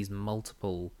made these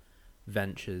multiple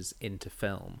ventures into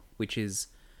film, which is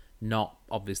not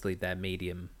obviously their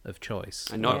medium of choice.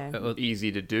 And not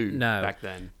easy to do back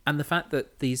then. And the fact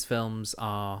that these films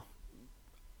are,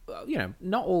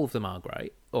 not all of them are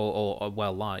great or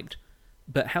well liked,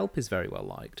 but Help is very well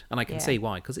liked, and I can see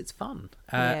why, because it's fun.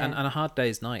 And A Hard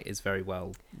Day's Night is very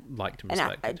well liked and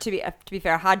respected. To be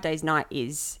fair, A Hard Day's Night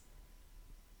is,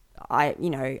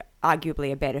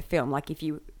 arguably a better film. Like, if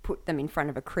you put them in front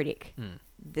of a critic,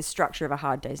 the structure of A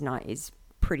Hard Day's Night is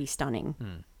pretty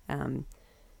stunning.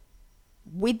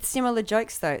 With similar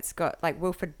jokes, though, it's got, like,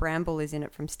 Wilfred Bramble is in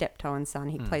it from Steptoe and Son.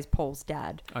 He plays Paul's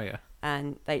dad. Oh yeah.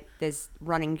 And there's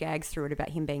running gags through it about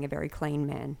him being a very clean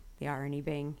man. The irony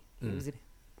being he was a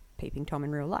peeping Tom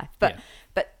in real life. But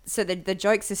so the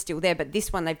jokes are still there. But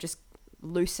this one, they've just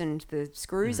loosened the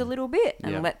screws a little bit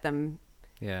and let them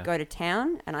go to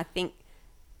town. And I think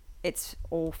it's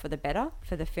all for the better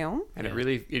for the film. And it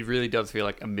really does feel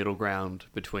like a middle ground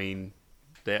between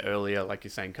their earlier, like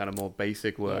you're saying, kind of more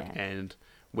basic work and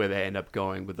where they end up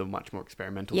going with the much more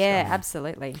experimental stuff. Yeah,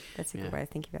 absolutely. That's a good way of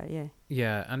thinking about it,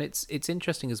 Yeah, and it's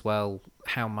interesting as well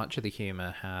how much of the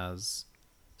humour has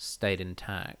stayed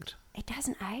intact. It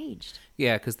hasn't aged.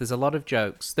 Yeah, because there's a lot of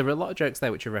jokes. There were a lot of jokes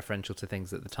there which are referential to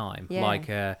things at the time. Yeah. Like,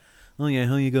 oh yeah,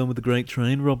 how you going with the Great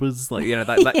Train Robbers? Like,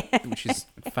 that, which is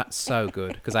so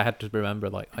good, because I had to remember,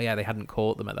 like, oh yeah, they hadn't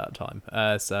caught them at that time.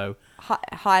 So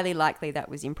highly likely that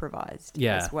was improvised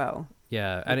as well.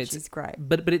 Yeah, and which is great.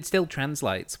 But it still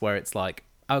translates where it's like,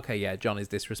 okay, yeah, John is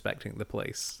disrespecting the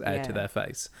police to their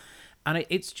face, and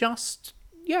it's just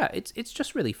it's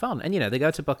just really fun. And they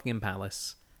go to Buckingham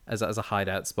Palace as a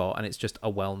hideout spot, and it's just a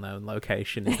well-known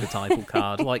location is the title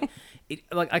card. Like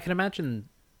I can imagine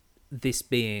this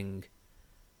being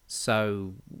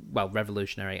so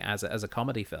revolutionary as a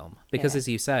comedy film, because as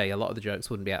you say, a lot of the jokes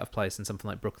wouldn't be out of place in something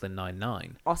like Brooklyn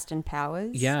Nine-Nine. Austin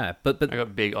Powers. Yeah, but I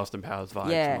got big Austin Powers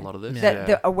vibes from a lot of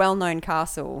this. A well-known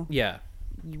castle. Yeah.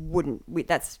 You wouldn't.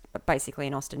 That's basically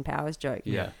an Austin Powers joke.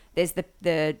 Yeah. There's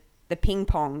the ping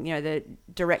pong, the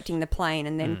directing the plane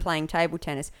and then playing table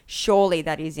tennis. Surely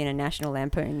that is in a National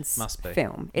Lampoon's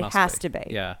film. It has to be.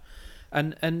 Yeah.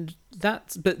 And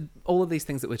but all of these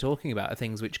things that we're talking about are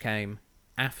things which came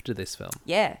after this film.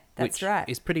 Yeah, that's which right.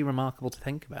 Is pretty remarkable to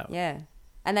think about. Yeah.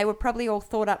 And they were probably all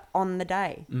thought up on the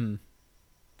day.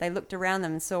 They looked around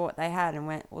them and saw what they had and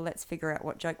went, well, let's figure out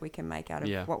what joke we can make out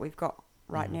of what we've got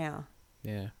right now.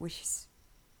 Yeah. Which is,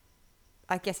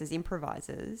 I guess, as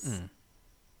improvisers,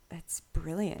 it's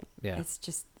brilliant. Yeah. It's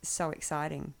just so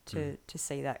exciting to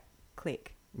see that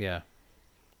click. Yeah.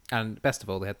 And best of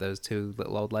all, they had those two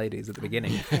little old ladies at the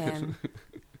beginning.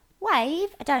 Wave,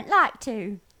 I don't like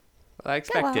to. Well, I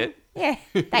expect it. Yeah,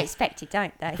 they expect it,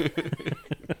 don't they?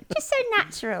 Just so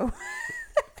natural.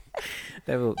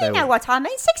 You know what I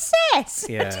mean? Success.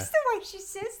 Yeah. Just the way she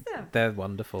says them. They're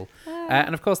wonderful.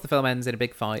 And of course, the film ends in a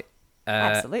big fight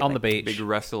Absolutely. On the beach. Big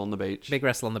wrestle on the beach. Big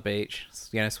wrestle on the beach.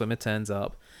 Swimmer turns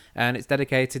up. And it's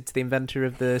dedicated to the inventor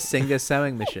of the Singer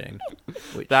sewing machine.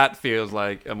 Which, That feels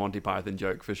like a Monty Python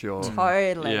joke for sure.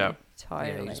 Totally. Yeah. Totally.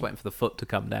 yeah, you're just waiting for the foot to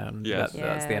come down. Yes.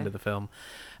 That's the Yeah. end of the film.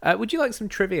 Would you like some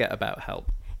trivia about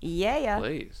Help? Yeah.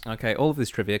 Please. Okay, all of this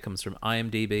trivia comes from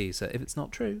IMDb, so if it's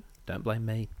not true, don't blame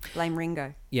me. Blame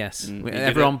Ringo. Yes, He did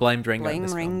everyone it. blamed Ringo. in Blame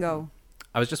this film. Ringo.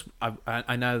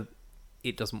 I know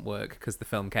it doesn't work because the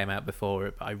film came out before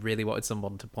it, but I really wanted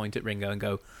someone to point at Ringo and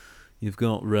go, "You've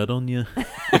got red on you."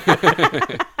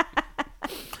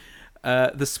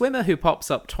 The swimmer who pops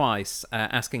up twice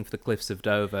asking for the cliffs of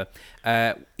Dover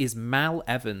is Mal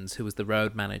Evans, who was the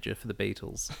road manager for the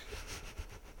Beatles.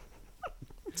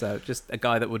 So just a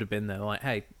guy that would have been there like,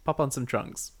 hey, pop on some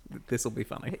trunks. This will be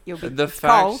funny. You'll be The it's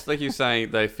fact, cold. like you're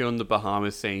saying, they filmed the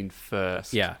Bahamas scene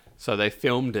first. Yeah. So they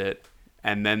filmed it,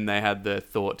 and then they had the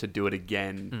thought to do it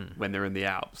again when they're in the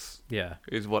Alps. Yeah.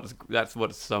 That's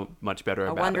what's so much better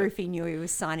I about wonder it. if he knew he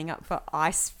was signing up for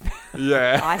ice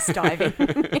Yeah. diving.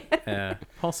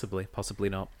 Possibly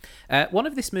not. One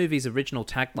of this movie's original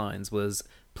taglines was,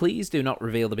 "Please do not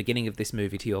reveal the beginning of this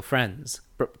movie to your friends."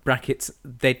 Brackets,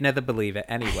 they'd never believe it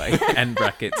anyway. End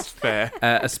brackets. Fair.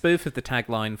 A spoof of the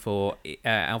tagline for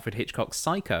Alfred Hitchcock's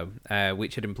Psycho,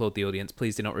 which had implored the audience,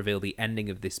 "Please do not reveal the ending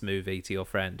of this movie to your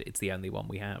friend. It's the only one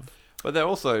we have." But they're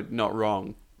also not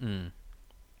wrong.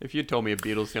 If you told me a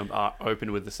Beatles film opened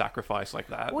with the sacrifice like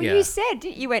that. Well, Yeah. you said,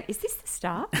 you went, is this the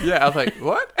start? Yeah, I was like,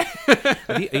 what?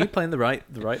 Are you playing the right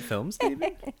film,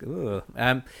 Stephen? Ooh.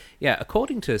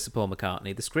 According to Sir Paul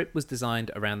McCartney, the script was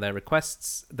designed around their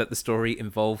requests that the story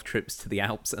involve trips to the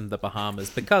Alps and the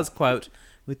Bahamas because, quote,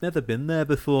 "we'd never been there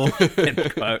before,"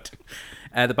 end quote.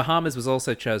 The Bahamas was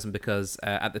also chosen because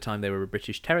at the time they were a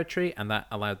British territory, and that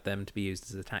allowed them to be used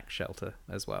as a tax shelter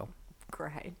as well.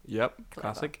 Great. Yep, Clever.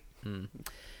 classic.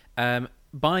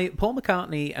 By Paul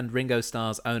McCartney and Ringo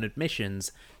Starr's own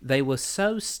admissions, they were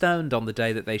so stoned on the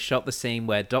day that they shot the scene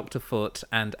where Dr. Foot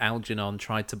and Algernon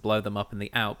tried to blow them up in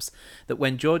the Alps that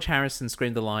when George Harrison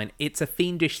screamed the line, "It's a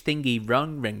fiendish thingy,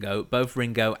 run, Ringo," both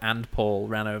Ringo and Paul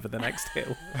ran over the next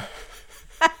hill.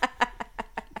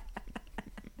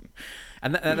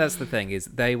 And that's the thing, is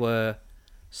they were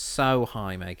so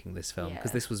high making this film because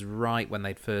Yeah. this was right when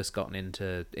they'd first gotten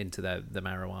into the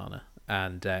marijuana,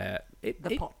 and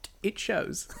it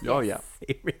shows. Oh, yeah.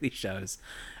 It really shows.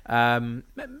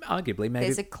 Arguably, maybe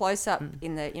There's a close up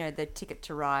in the Ticket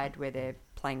to Ride where they're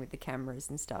playing with the cameras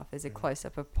and stuff. There's a close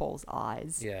up of Paul's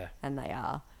eyes. Yeah. And they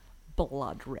are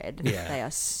blood red. Yeah. They are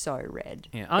so red.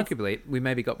 Yeah, arguably, we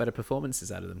maybe got better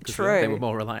performances out of them because True. they were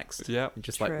more relaxed. Yeah. And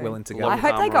just True. like willing to go. Well, I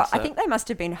hope they armor got. on I set. think they must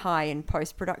have been high in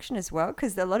post production as well,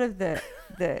 because a lot of the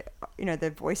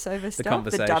voiceover stuff,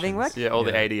 the dubbing work. conversations. Yeah, all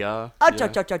Yeah. the ADR. Oh, yeah.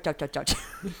 judge.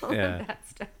 Yeah. That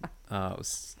stuff. Oh, it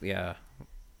was, yeah.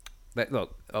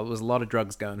 Look, there was a lot of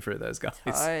drugs going through those guys.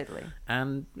 Totally.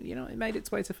 And, it made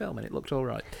its way to film and it looked all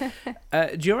right.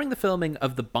 During the filming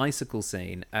of the bicycle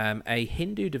scene, a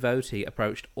Hindu devotee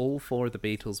approached all four of the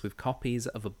Beatles with copies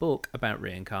of a book about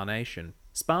reincarnation,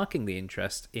 sparking the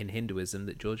interest in Hinduism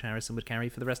that George Harrison would carry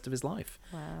for the rest of his life.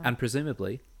 Wow. And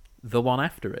presumably, the one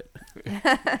after it.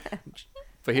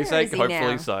 For his Where sake, is he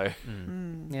hopefully now? so.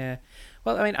 Yeah.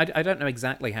 Well, I mean, I don't know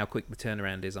exactly how quick the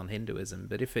turnaround is on Hinduism,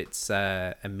 but if it's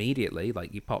immediately,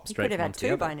 like you pop He straight could have from one had to the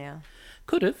two other. by now.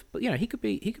 Could have, but he could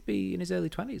be in his early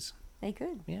 20s. He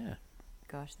could. Yeah.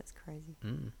 Gosh, that's crazy.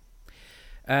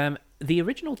 The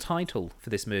original title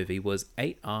for this movie was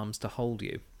 8 Arms to Hold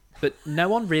You, but no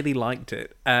one really liked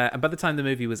it. And by the time the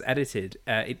movie was edited,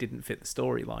 it didn't fit the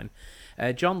storyline.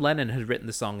 John Lennon had written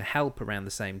the song Help around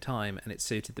the same time, and it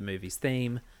suited the movie's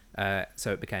theme,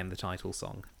 so it became the title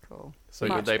song. Cool. So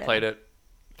Much they better. played it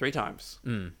 3 times.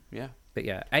 Yeah. But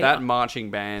yeah, That marching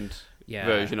band Yeah.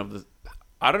 version of the...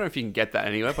 I don't know if you can get that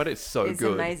anywhere, but it's so It's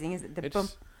good. amazing, isn't it? The It's-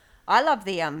 bump. I love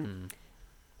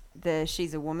the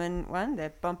She's a Woman one.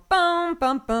 The bum bum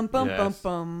bum bum bum bum Yes.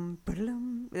 bum.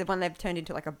 Ba-da-dum. The one they've turned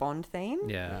into like a Bond theme.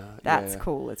 Yeah. That's yeah.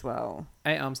 cool as well.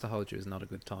 8 Arms to Hold You is not a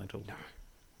good title.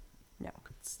 No.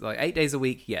 It's like 8 days a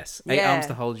week, yes. 8 Yeah. Arms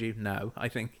to Hold You, no, I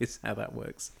think is how that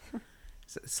works.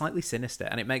 It's slightly sinister,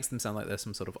 and it makes them sound like they're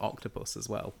some sort of octopus as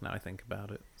well, now I think about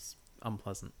it. It's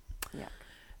unpleasant.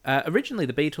 Yeah. Originally,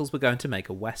 the Beatles were going to make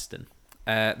a Western.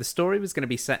 The story was going to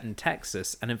be set in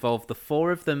Texas and involved the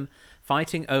four of them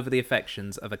fighting over the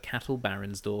affections of a cattle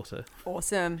baron's daughter.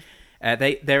 Awesome.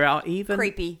 There are even...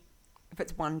 Creepy. If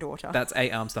it's one daughter. That's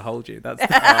 8 Arms to Hold You. That's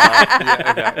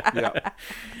Yeah, okay,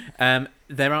 yeah.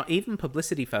 There are even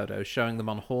publicity photos showing them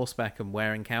on horseback and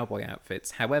wearing cowboy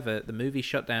outfits. However, the movie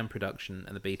shut down production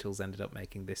and the Beatles ended up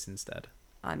making this instead.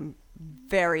 I'm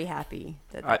very happy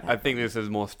that I think this has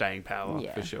more staying power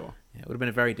Yeah. for sure. Yeah, it would have been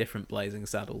a very different Blazing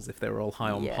Saddles if they were all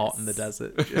high on pot in the Yes.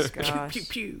 desert. Just pew, Gosh. pew,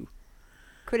 pew.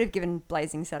 could have given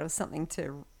Blazing Saddles something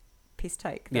to piss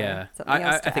take. Though. Yeah, Something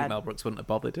else I to think add. Mel Brooks wouldn't have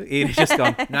bothered. He'd just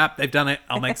gone, nah, they've done it.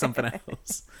 I'll make something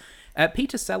else.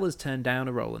 Peter Sellers turned down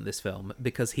a role in this film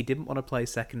because he didn't want to play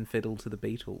second fiddle to the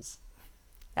Beatles.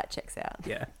 That checks out.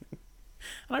 Yeah.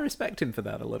 And I respect him for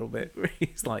that a little bit.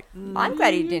 He's like, I'm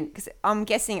glad he didn't, because I'm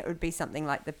guessing it would be something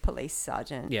like the police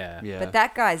sergeant. yeah. Yeah. But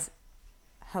that guy's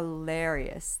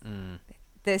hilarious.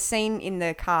 The scene in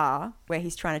the car where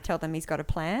he's trying to tell them he's got a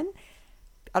plan,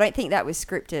 I don't think that was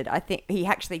scripted. I think he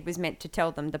actually was meant to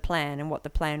tell them the plan and what the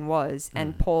plan was,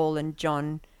 and Paul and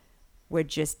John were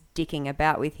just dicking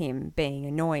about with him, being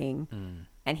annoying,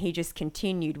 and he just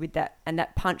continued with that, and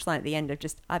that punchline at the end of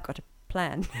just, I've got a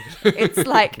plan. It's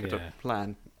like, Yeah. The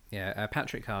plan. Yeah,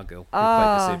 Patrick Cargill, who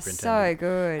oh, played the so superintendent.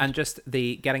 good. And just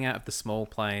the getting out of the small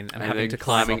plane and, And having then to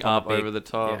climb climbing on up the big, over the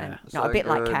top. Yeah. No, a bit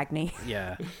like Cagney.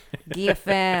 Yeah. Gear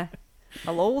Fair.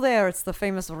 Hello there, it's the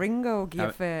famous Ringo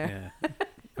Gear Fair. Yeah.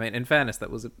 I mean, in fairness,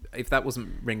 if that wasn't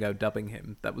Ringo dubbing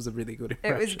him, that was a really good It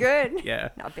impression. was good. Yeah.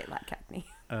 No, a bit like Cagney.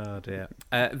 Oh dear.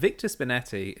 Victor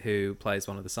Spinetti, who plays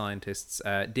one of the scientists,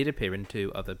 did appear in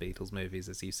 2 other Beatles movies,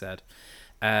 as you said.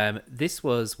 This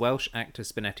was Welsh actor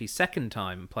Spinetti's second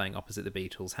time playing opposite the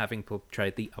Beatles, having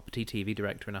portrayed the uppity TV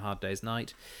director in A Hard Day's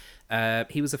Night.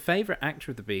 He was a favourite actor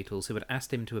of the Beatles who had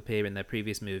asked him to appear in their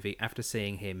previous movie after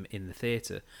seeing him in the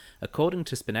theatre. According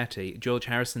to Spinetti, George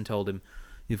Harrison told him,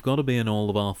 "You've got to be in all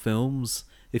of our films.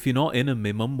 If you're not in them,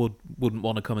 my mum wouldn't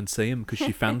want to come and see him because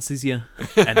she fancies you."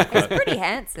 End He's quote. pretty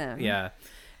handsome. Yeah.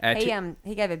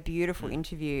 He gave a beautiful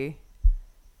interview.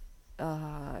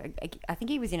 I think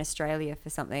he was in Australia for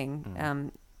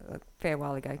something a fair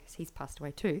while ago, because he's passed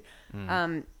away too.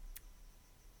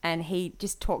 And he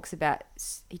just talks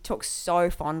so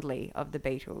fondly of the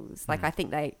Beatles. Like, I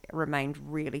think they remained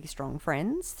really strong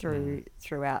friends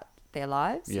throughout their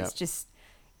lives. Yep.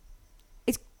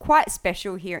 It's quite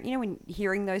special when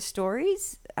hearing those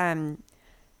stories,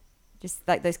 just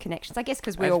like those connections. I guess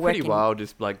because we It's all work pretty in, wild,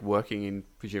 just like working in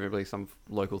presumably some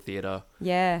local theatre,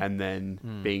 yeah, and then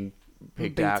being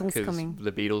picked The out Beatles because coming.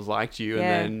 the Beatles liked you,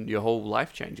 Yeah. and then your whole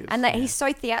life changes. and that he's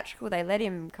so theatrical. They let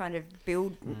him kind of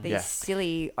build these Yeah.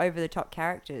 silly, over the top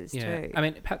characters Yeah. too. I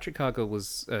mean, Patrick Cargill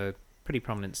was a pretty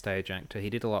prominent stage actor. He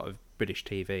did a lot of British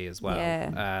TV as well.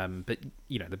 Yeah. But,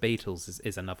 the Beatles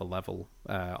is another level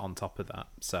on top of that.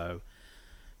 So,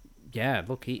 yeah,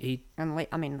 look, he and Leo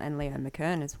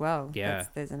McKern as well. Yeah.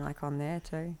 There's an icon there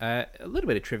too. a little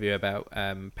bit of trivia about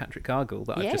Patrick Cargill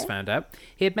that I've just Yeah. found out.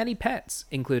 He had many pets,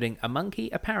 including a monkey,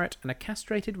 a parrot, and a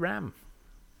castrated ram.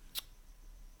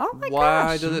 Oh my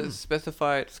Why gosh! does it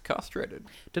specify it's castrated?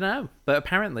 Don't know, but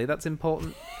apparently that's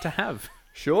important to have.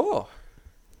 Sure.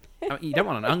 I mean, you don't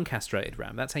want an uncastrated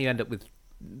ram. That's how you end up with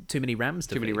too many rams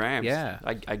to Too many feed. rams. Yeah.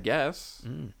 I guess.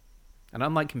 And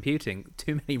unlike computing,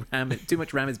 too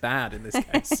much RAM is bad in this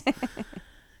case.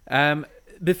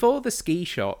 Before the ski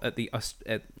shot at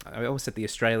I always said the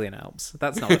Australian Alps.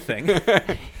 That's not a thing.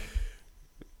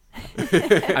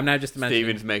 I'm now just imagining.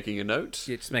 Steven's making a note.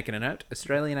 You're just making a note.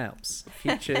 Australian Alps.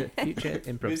 Future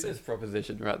improv. Business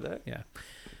proposition right there. Yeah.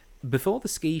 Before the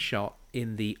ski shot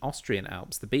in the Austrian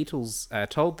Alps, the Beatles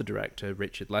told the director,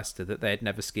 Richard Lester, that they had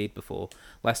never skied before.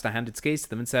 Lester handed skis to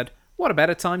them and said, "What a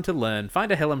better time to learn.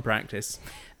 Find a hill and practice."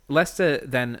 Lester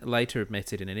then later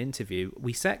admitted in an interview,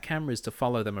 "We set cameras to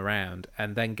follow them around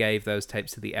and then gave those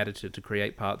tapes to the editor to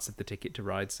create parts of the Ticket to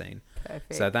Ride scene."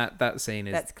 Perfect. So that scene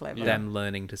is That's clever. them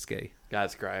learning to ski.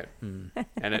 That's great.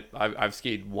 And I've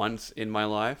skied once in my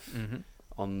life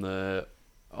on the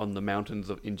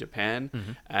mountains in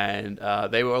Japan, and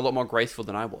they were a lot more graceful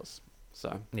than I was.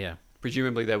 So Yeah.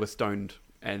 presumably they were stoned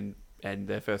and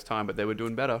their first time, but they were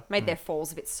doing better. Made their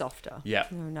falls a bit softer. Yeah.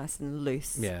 They were nice and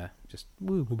loose. Yeah, just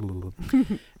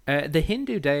the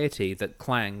Hindu deity that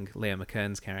Clang, Leo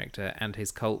McKern's character, and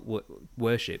his cult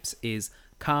worships is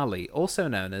Kali, also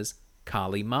known as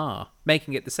Kali Ma,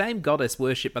 making it the same goddess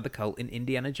worshipped by the cult in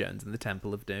Indiana Jones and the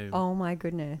Temple of Doom. Oh my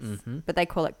goodness! But they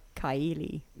call it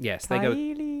Kaili. Yes, they go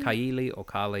Kaili. Kaili or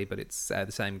Kali, but it's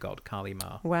the same god, Kali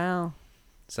Ma. Wow.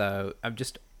 So I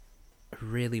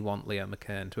really want Leo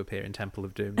McKern to appear in Temple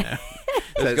of Doom now.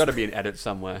 There's got to be an edit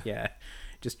somewhere. Yeah,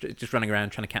 just running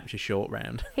around trying to capture Short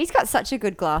Round. He's got such a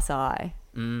good glass eye.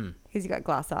 He's got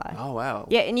glass eye. Oh wow.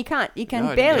 Yeah, and you can No, I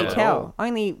didn't barely get it at tell. all.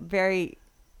 Only very.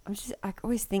 I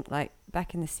always think like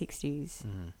back in the 60s.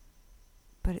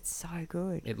 But it's so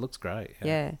good. It looks great.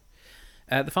 Yeah.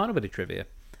 The final bit of trivia.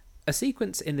 A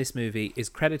sequence in this movie is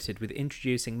credited with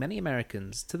introducing many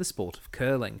Americans to the sport of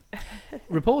curling.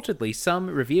 Reportedly, some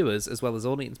reviewers, as well as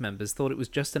audience members, thought it was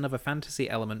just another fantasy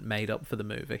element made up for the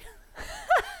movie.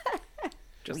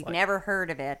 We've never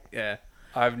heard of it. Yeah.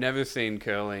 I've never seen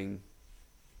curling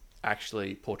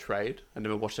actually portrayed. I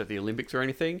never watched it at the Olympics or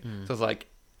anything. So I was like,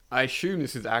 I assume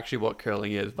this is actually what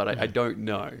curling is, but I don't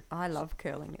know. I love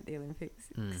curling at the Olympics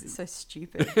because it's so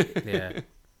stupid. Yeah.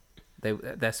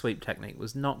 Their sweep technique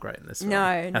was not great in this film.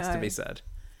 No, has to be said.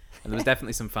 And there was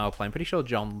definitely some foul play. I'm pretty sure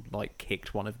John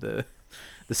kicked one of the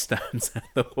stones out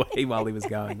of the way while he was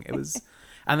going. It was,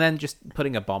 and then just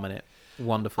putting a bomb in it.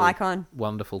 Wonderful Icon.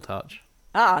 Wonderful touch.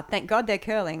 Ah, thank God they're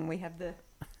curling. We have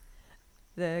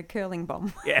the curling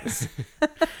bomb. Yes.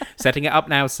 Setting it up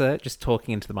now, sir. Just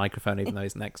talking into the microphone, even though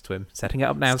he's next to him. Setting it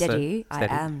up now, Steady. sir. I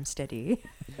am steady.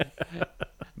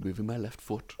 Moving my left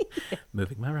foot.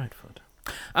 Moving my right foot.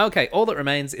 Okay, all that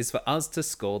remains is for us to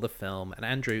score the film. And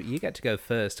Andrew, you get to go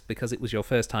first because it was your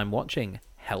first time watching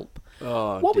Help.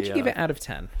 Oh, what would you give it out of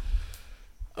 10?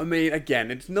 I mean, again,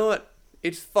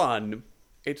 it's fun.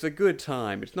 It's a good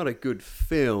time. It's not a good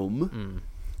film.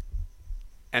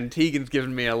 And Tegan's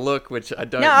given me a look, which I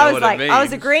don't know what it means. I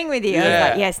was agreeing with you. Yeah. I was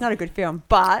like, yeah, it's not a good film,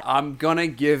 but I'm going to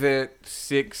give it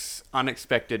 6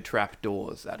 unexpected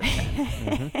trapdoors out of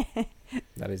 10.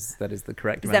 That is the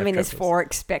correct does amount that mean of there's triples. 4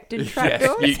 expected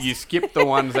trapdoors? Yes, you skipped the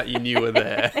ones that you knew were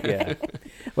there. Yeah.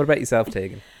 What about yourself,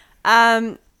 Tegan?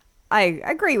 I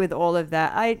agree with all of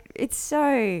that. It's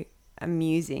so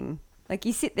amusing. Like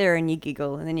you sit there and you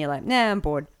giggle, and then you're like, "Nah, I'm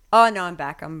bored." Oh no, I'm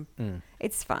back.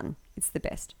 It's fun. It's the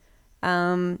best.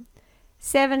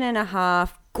 7.5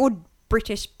 good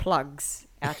British plugs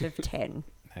out of 10.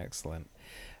 Excellent.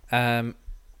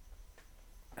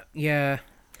 Yeah.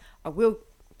 I will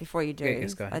before you do.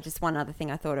 Yes, go ahead. Just one other thing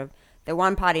I thought of. The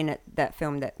one part in that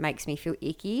film that makes me feel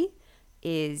icky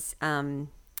is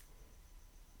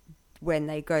when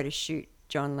they go to shoot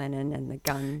John Lennon and the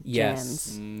gun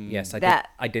jams. Yes,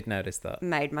 I did notice that.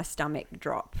 Made my stomach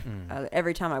drop.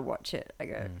 Every time I watch it, I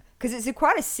go... Because it's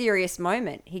quite a serious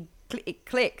moment. It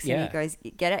clicks and he goes,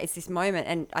 get it? It's this moment.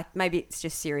 And maybe it's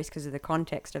just serious because of the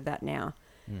context of that now.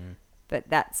 But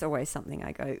that's always something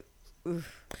I go,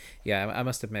 oof. Yeah, I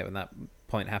must admit when that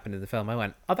point happened in the film, I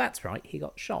went, oh, that's right, he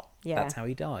got shot. Yeah. That's how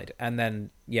he died. And then,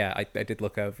 I did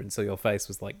look over and saw your face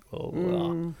was like,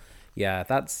 oh, yeah,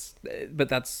 that's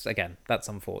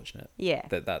unfortunate. Yeah.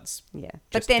 That's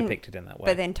but then, depicted in that way.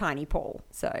 But then Tiny Paul,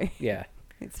 so yeah,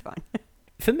 it's fine.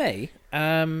 For me,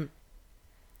 not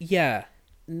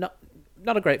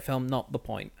a great film, not the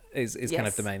point is kind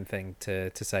of the main thing to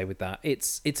say with that.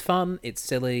 It's fun, it's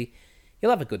silly,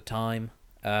 you'll have a good time.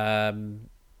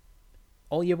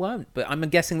 Or you won't, but I'm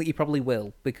guessing that you probably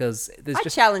will because I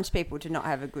challenge people to not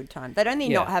have a good time. They'd only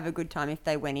not have a good time if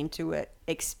they went into it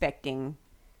expecting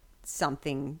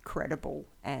something credible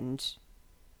and,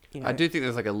 I do think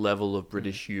there's like a level of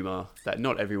British humour that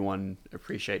not everyone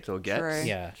appreciates or gets. True,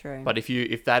 yeah, true. But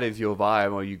if that is your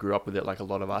vibe or you grew up with it like a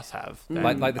lot of us have,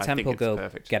 then like the I temple think it's girl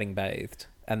perfect. getting bathed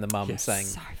and the mum saying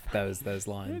So those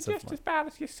lines You're of just as bad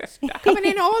as your sister. coming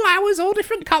in all hours, all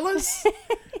different colours.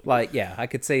 I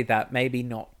could see that maybe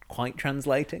not quite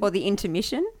translating. Or the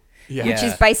intermission, Yeah. which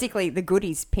is basically the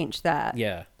goodies pinch that.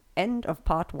 Yeah. End of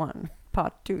part 1.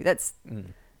 Part 2.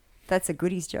 That's a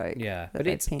goodies joke. Yeah, that but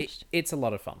they it's pinched. it's a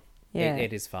lot of fun. Yeah.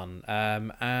 It is fun.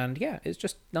 And it's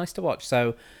just nice to watch.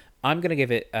 So I'm going to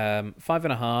give it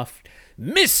 5.5.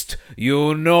 Missed,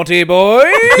 you naughty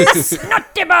boys!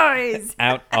 Naughty boys!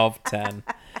 Out of 10.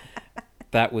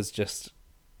 That was just...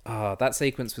 Oh, that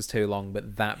sequence was too long,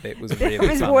 but that bit was really It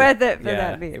was fun. worth it for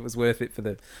that bit. It was worth it for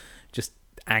the just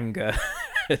anger.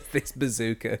 This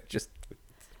bazooka just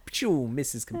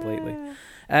misses completely.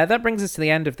 That brings us to the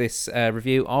end of this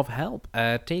review of Help.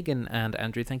 Tegan and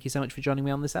Andrew, thank you so much for joining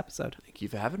me on this episode. Thank you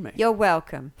for having me. You're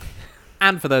welcome.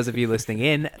 And for those of you listening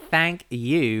in, thank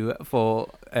you for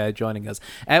joining us.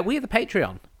 We are the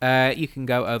Patreon. You can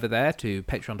go over there to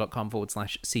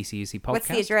patreon.com/CCUC podcast. What's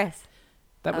the address?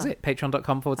 That was it.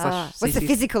 Patreon.com/CCUC. What's the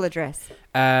physical address?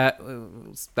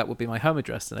 That would be my home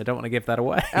address, and I don't want to give that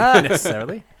away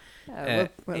necessarily.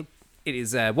 It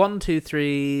is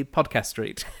 123 Podcast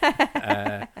Street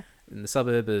in the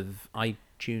suburb of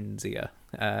iTunesia.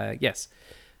 Yes.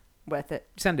 Worth it.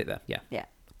 Send it there. Yeah. Yeah.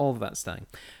 All of that staying.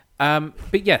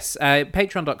 But yes,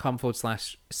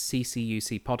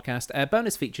 patreon.com/CCUC podcast.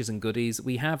 Bonus features and goodies.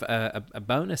 We have a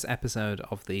bonus episode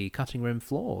of the Cutting Room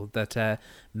Floor that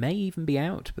may even be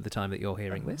out by the time that you're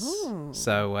hearing this.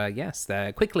 So yes,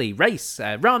 quickly race,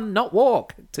 run, not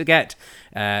walk to get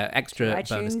extra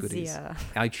bonus goodies. iTunesia.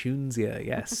 iTunesia,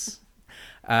 yes.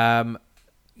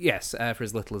 Yes, for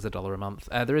as little as $1 a month.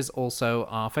 There is also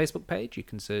our Facebook page. You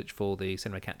can search for the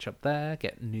Cinema Catch Up there,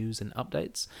 get news and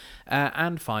updates.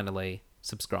 And finally,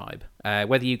 subscribe.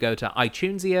 Whether you go to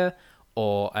iTunesia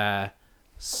or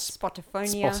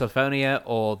Spotify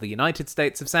or the United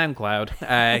States of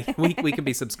SoundCloud, we can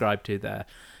be subscribed to there.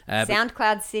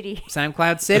 SoundCloud City.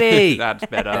 SoundCloud City. That's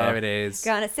better. There it is.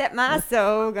 Gonna set my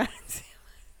soul.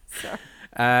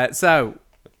 So,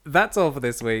 that's all for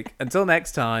this week. Until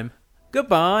next time,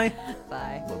 goodbye.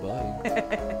 Bye.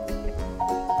 Bye-bye.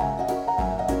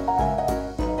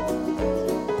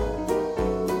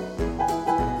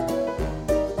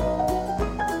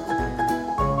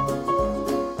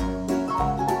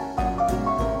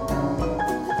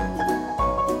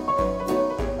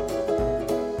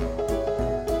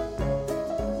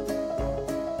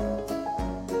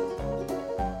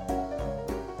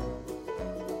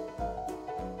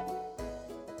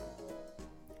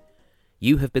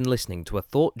 You have been listening to a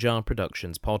Thought Jar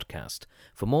Productions podcast.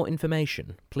 For more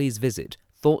information, please visit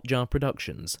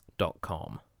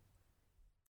thoughtjarproductions.com.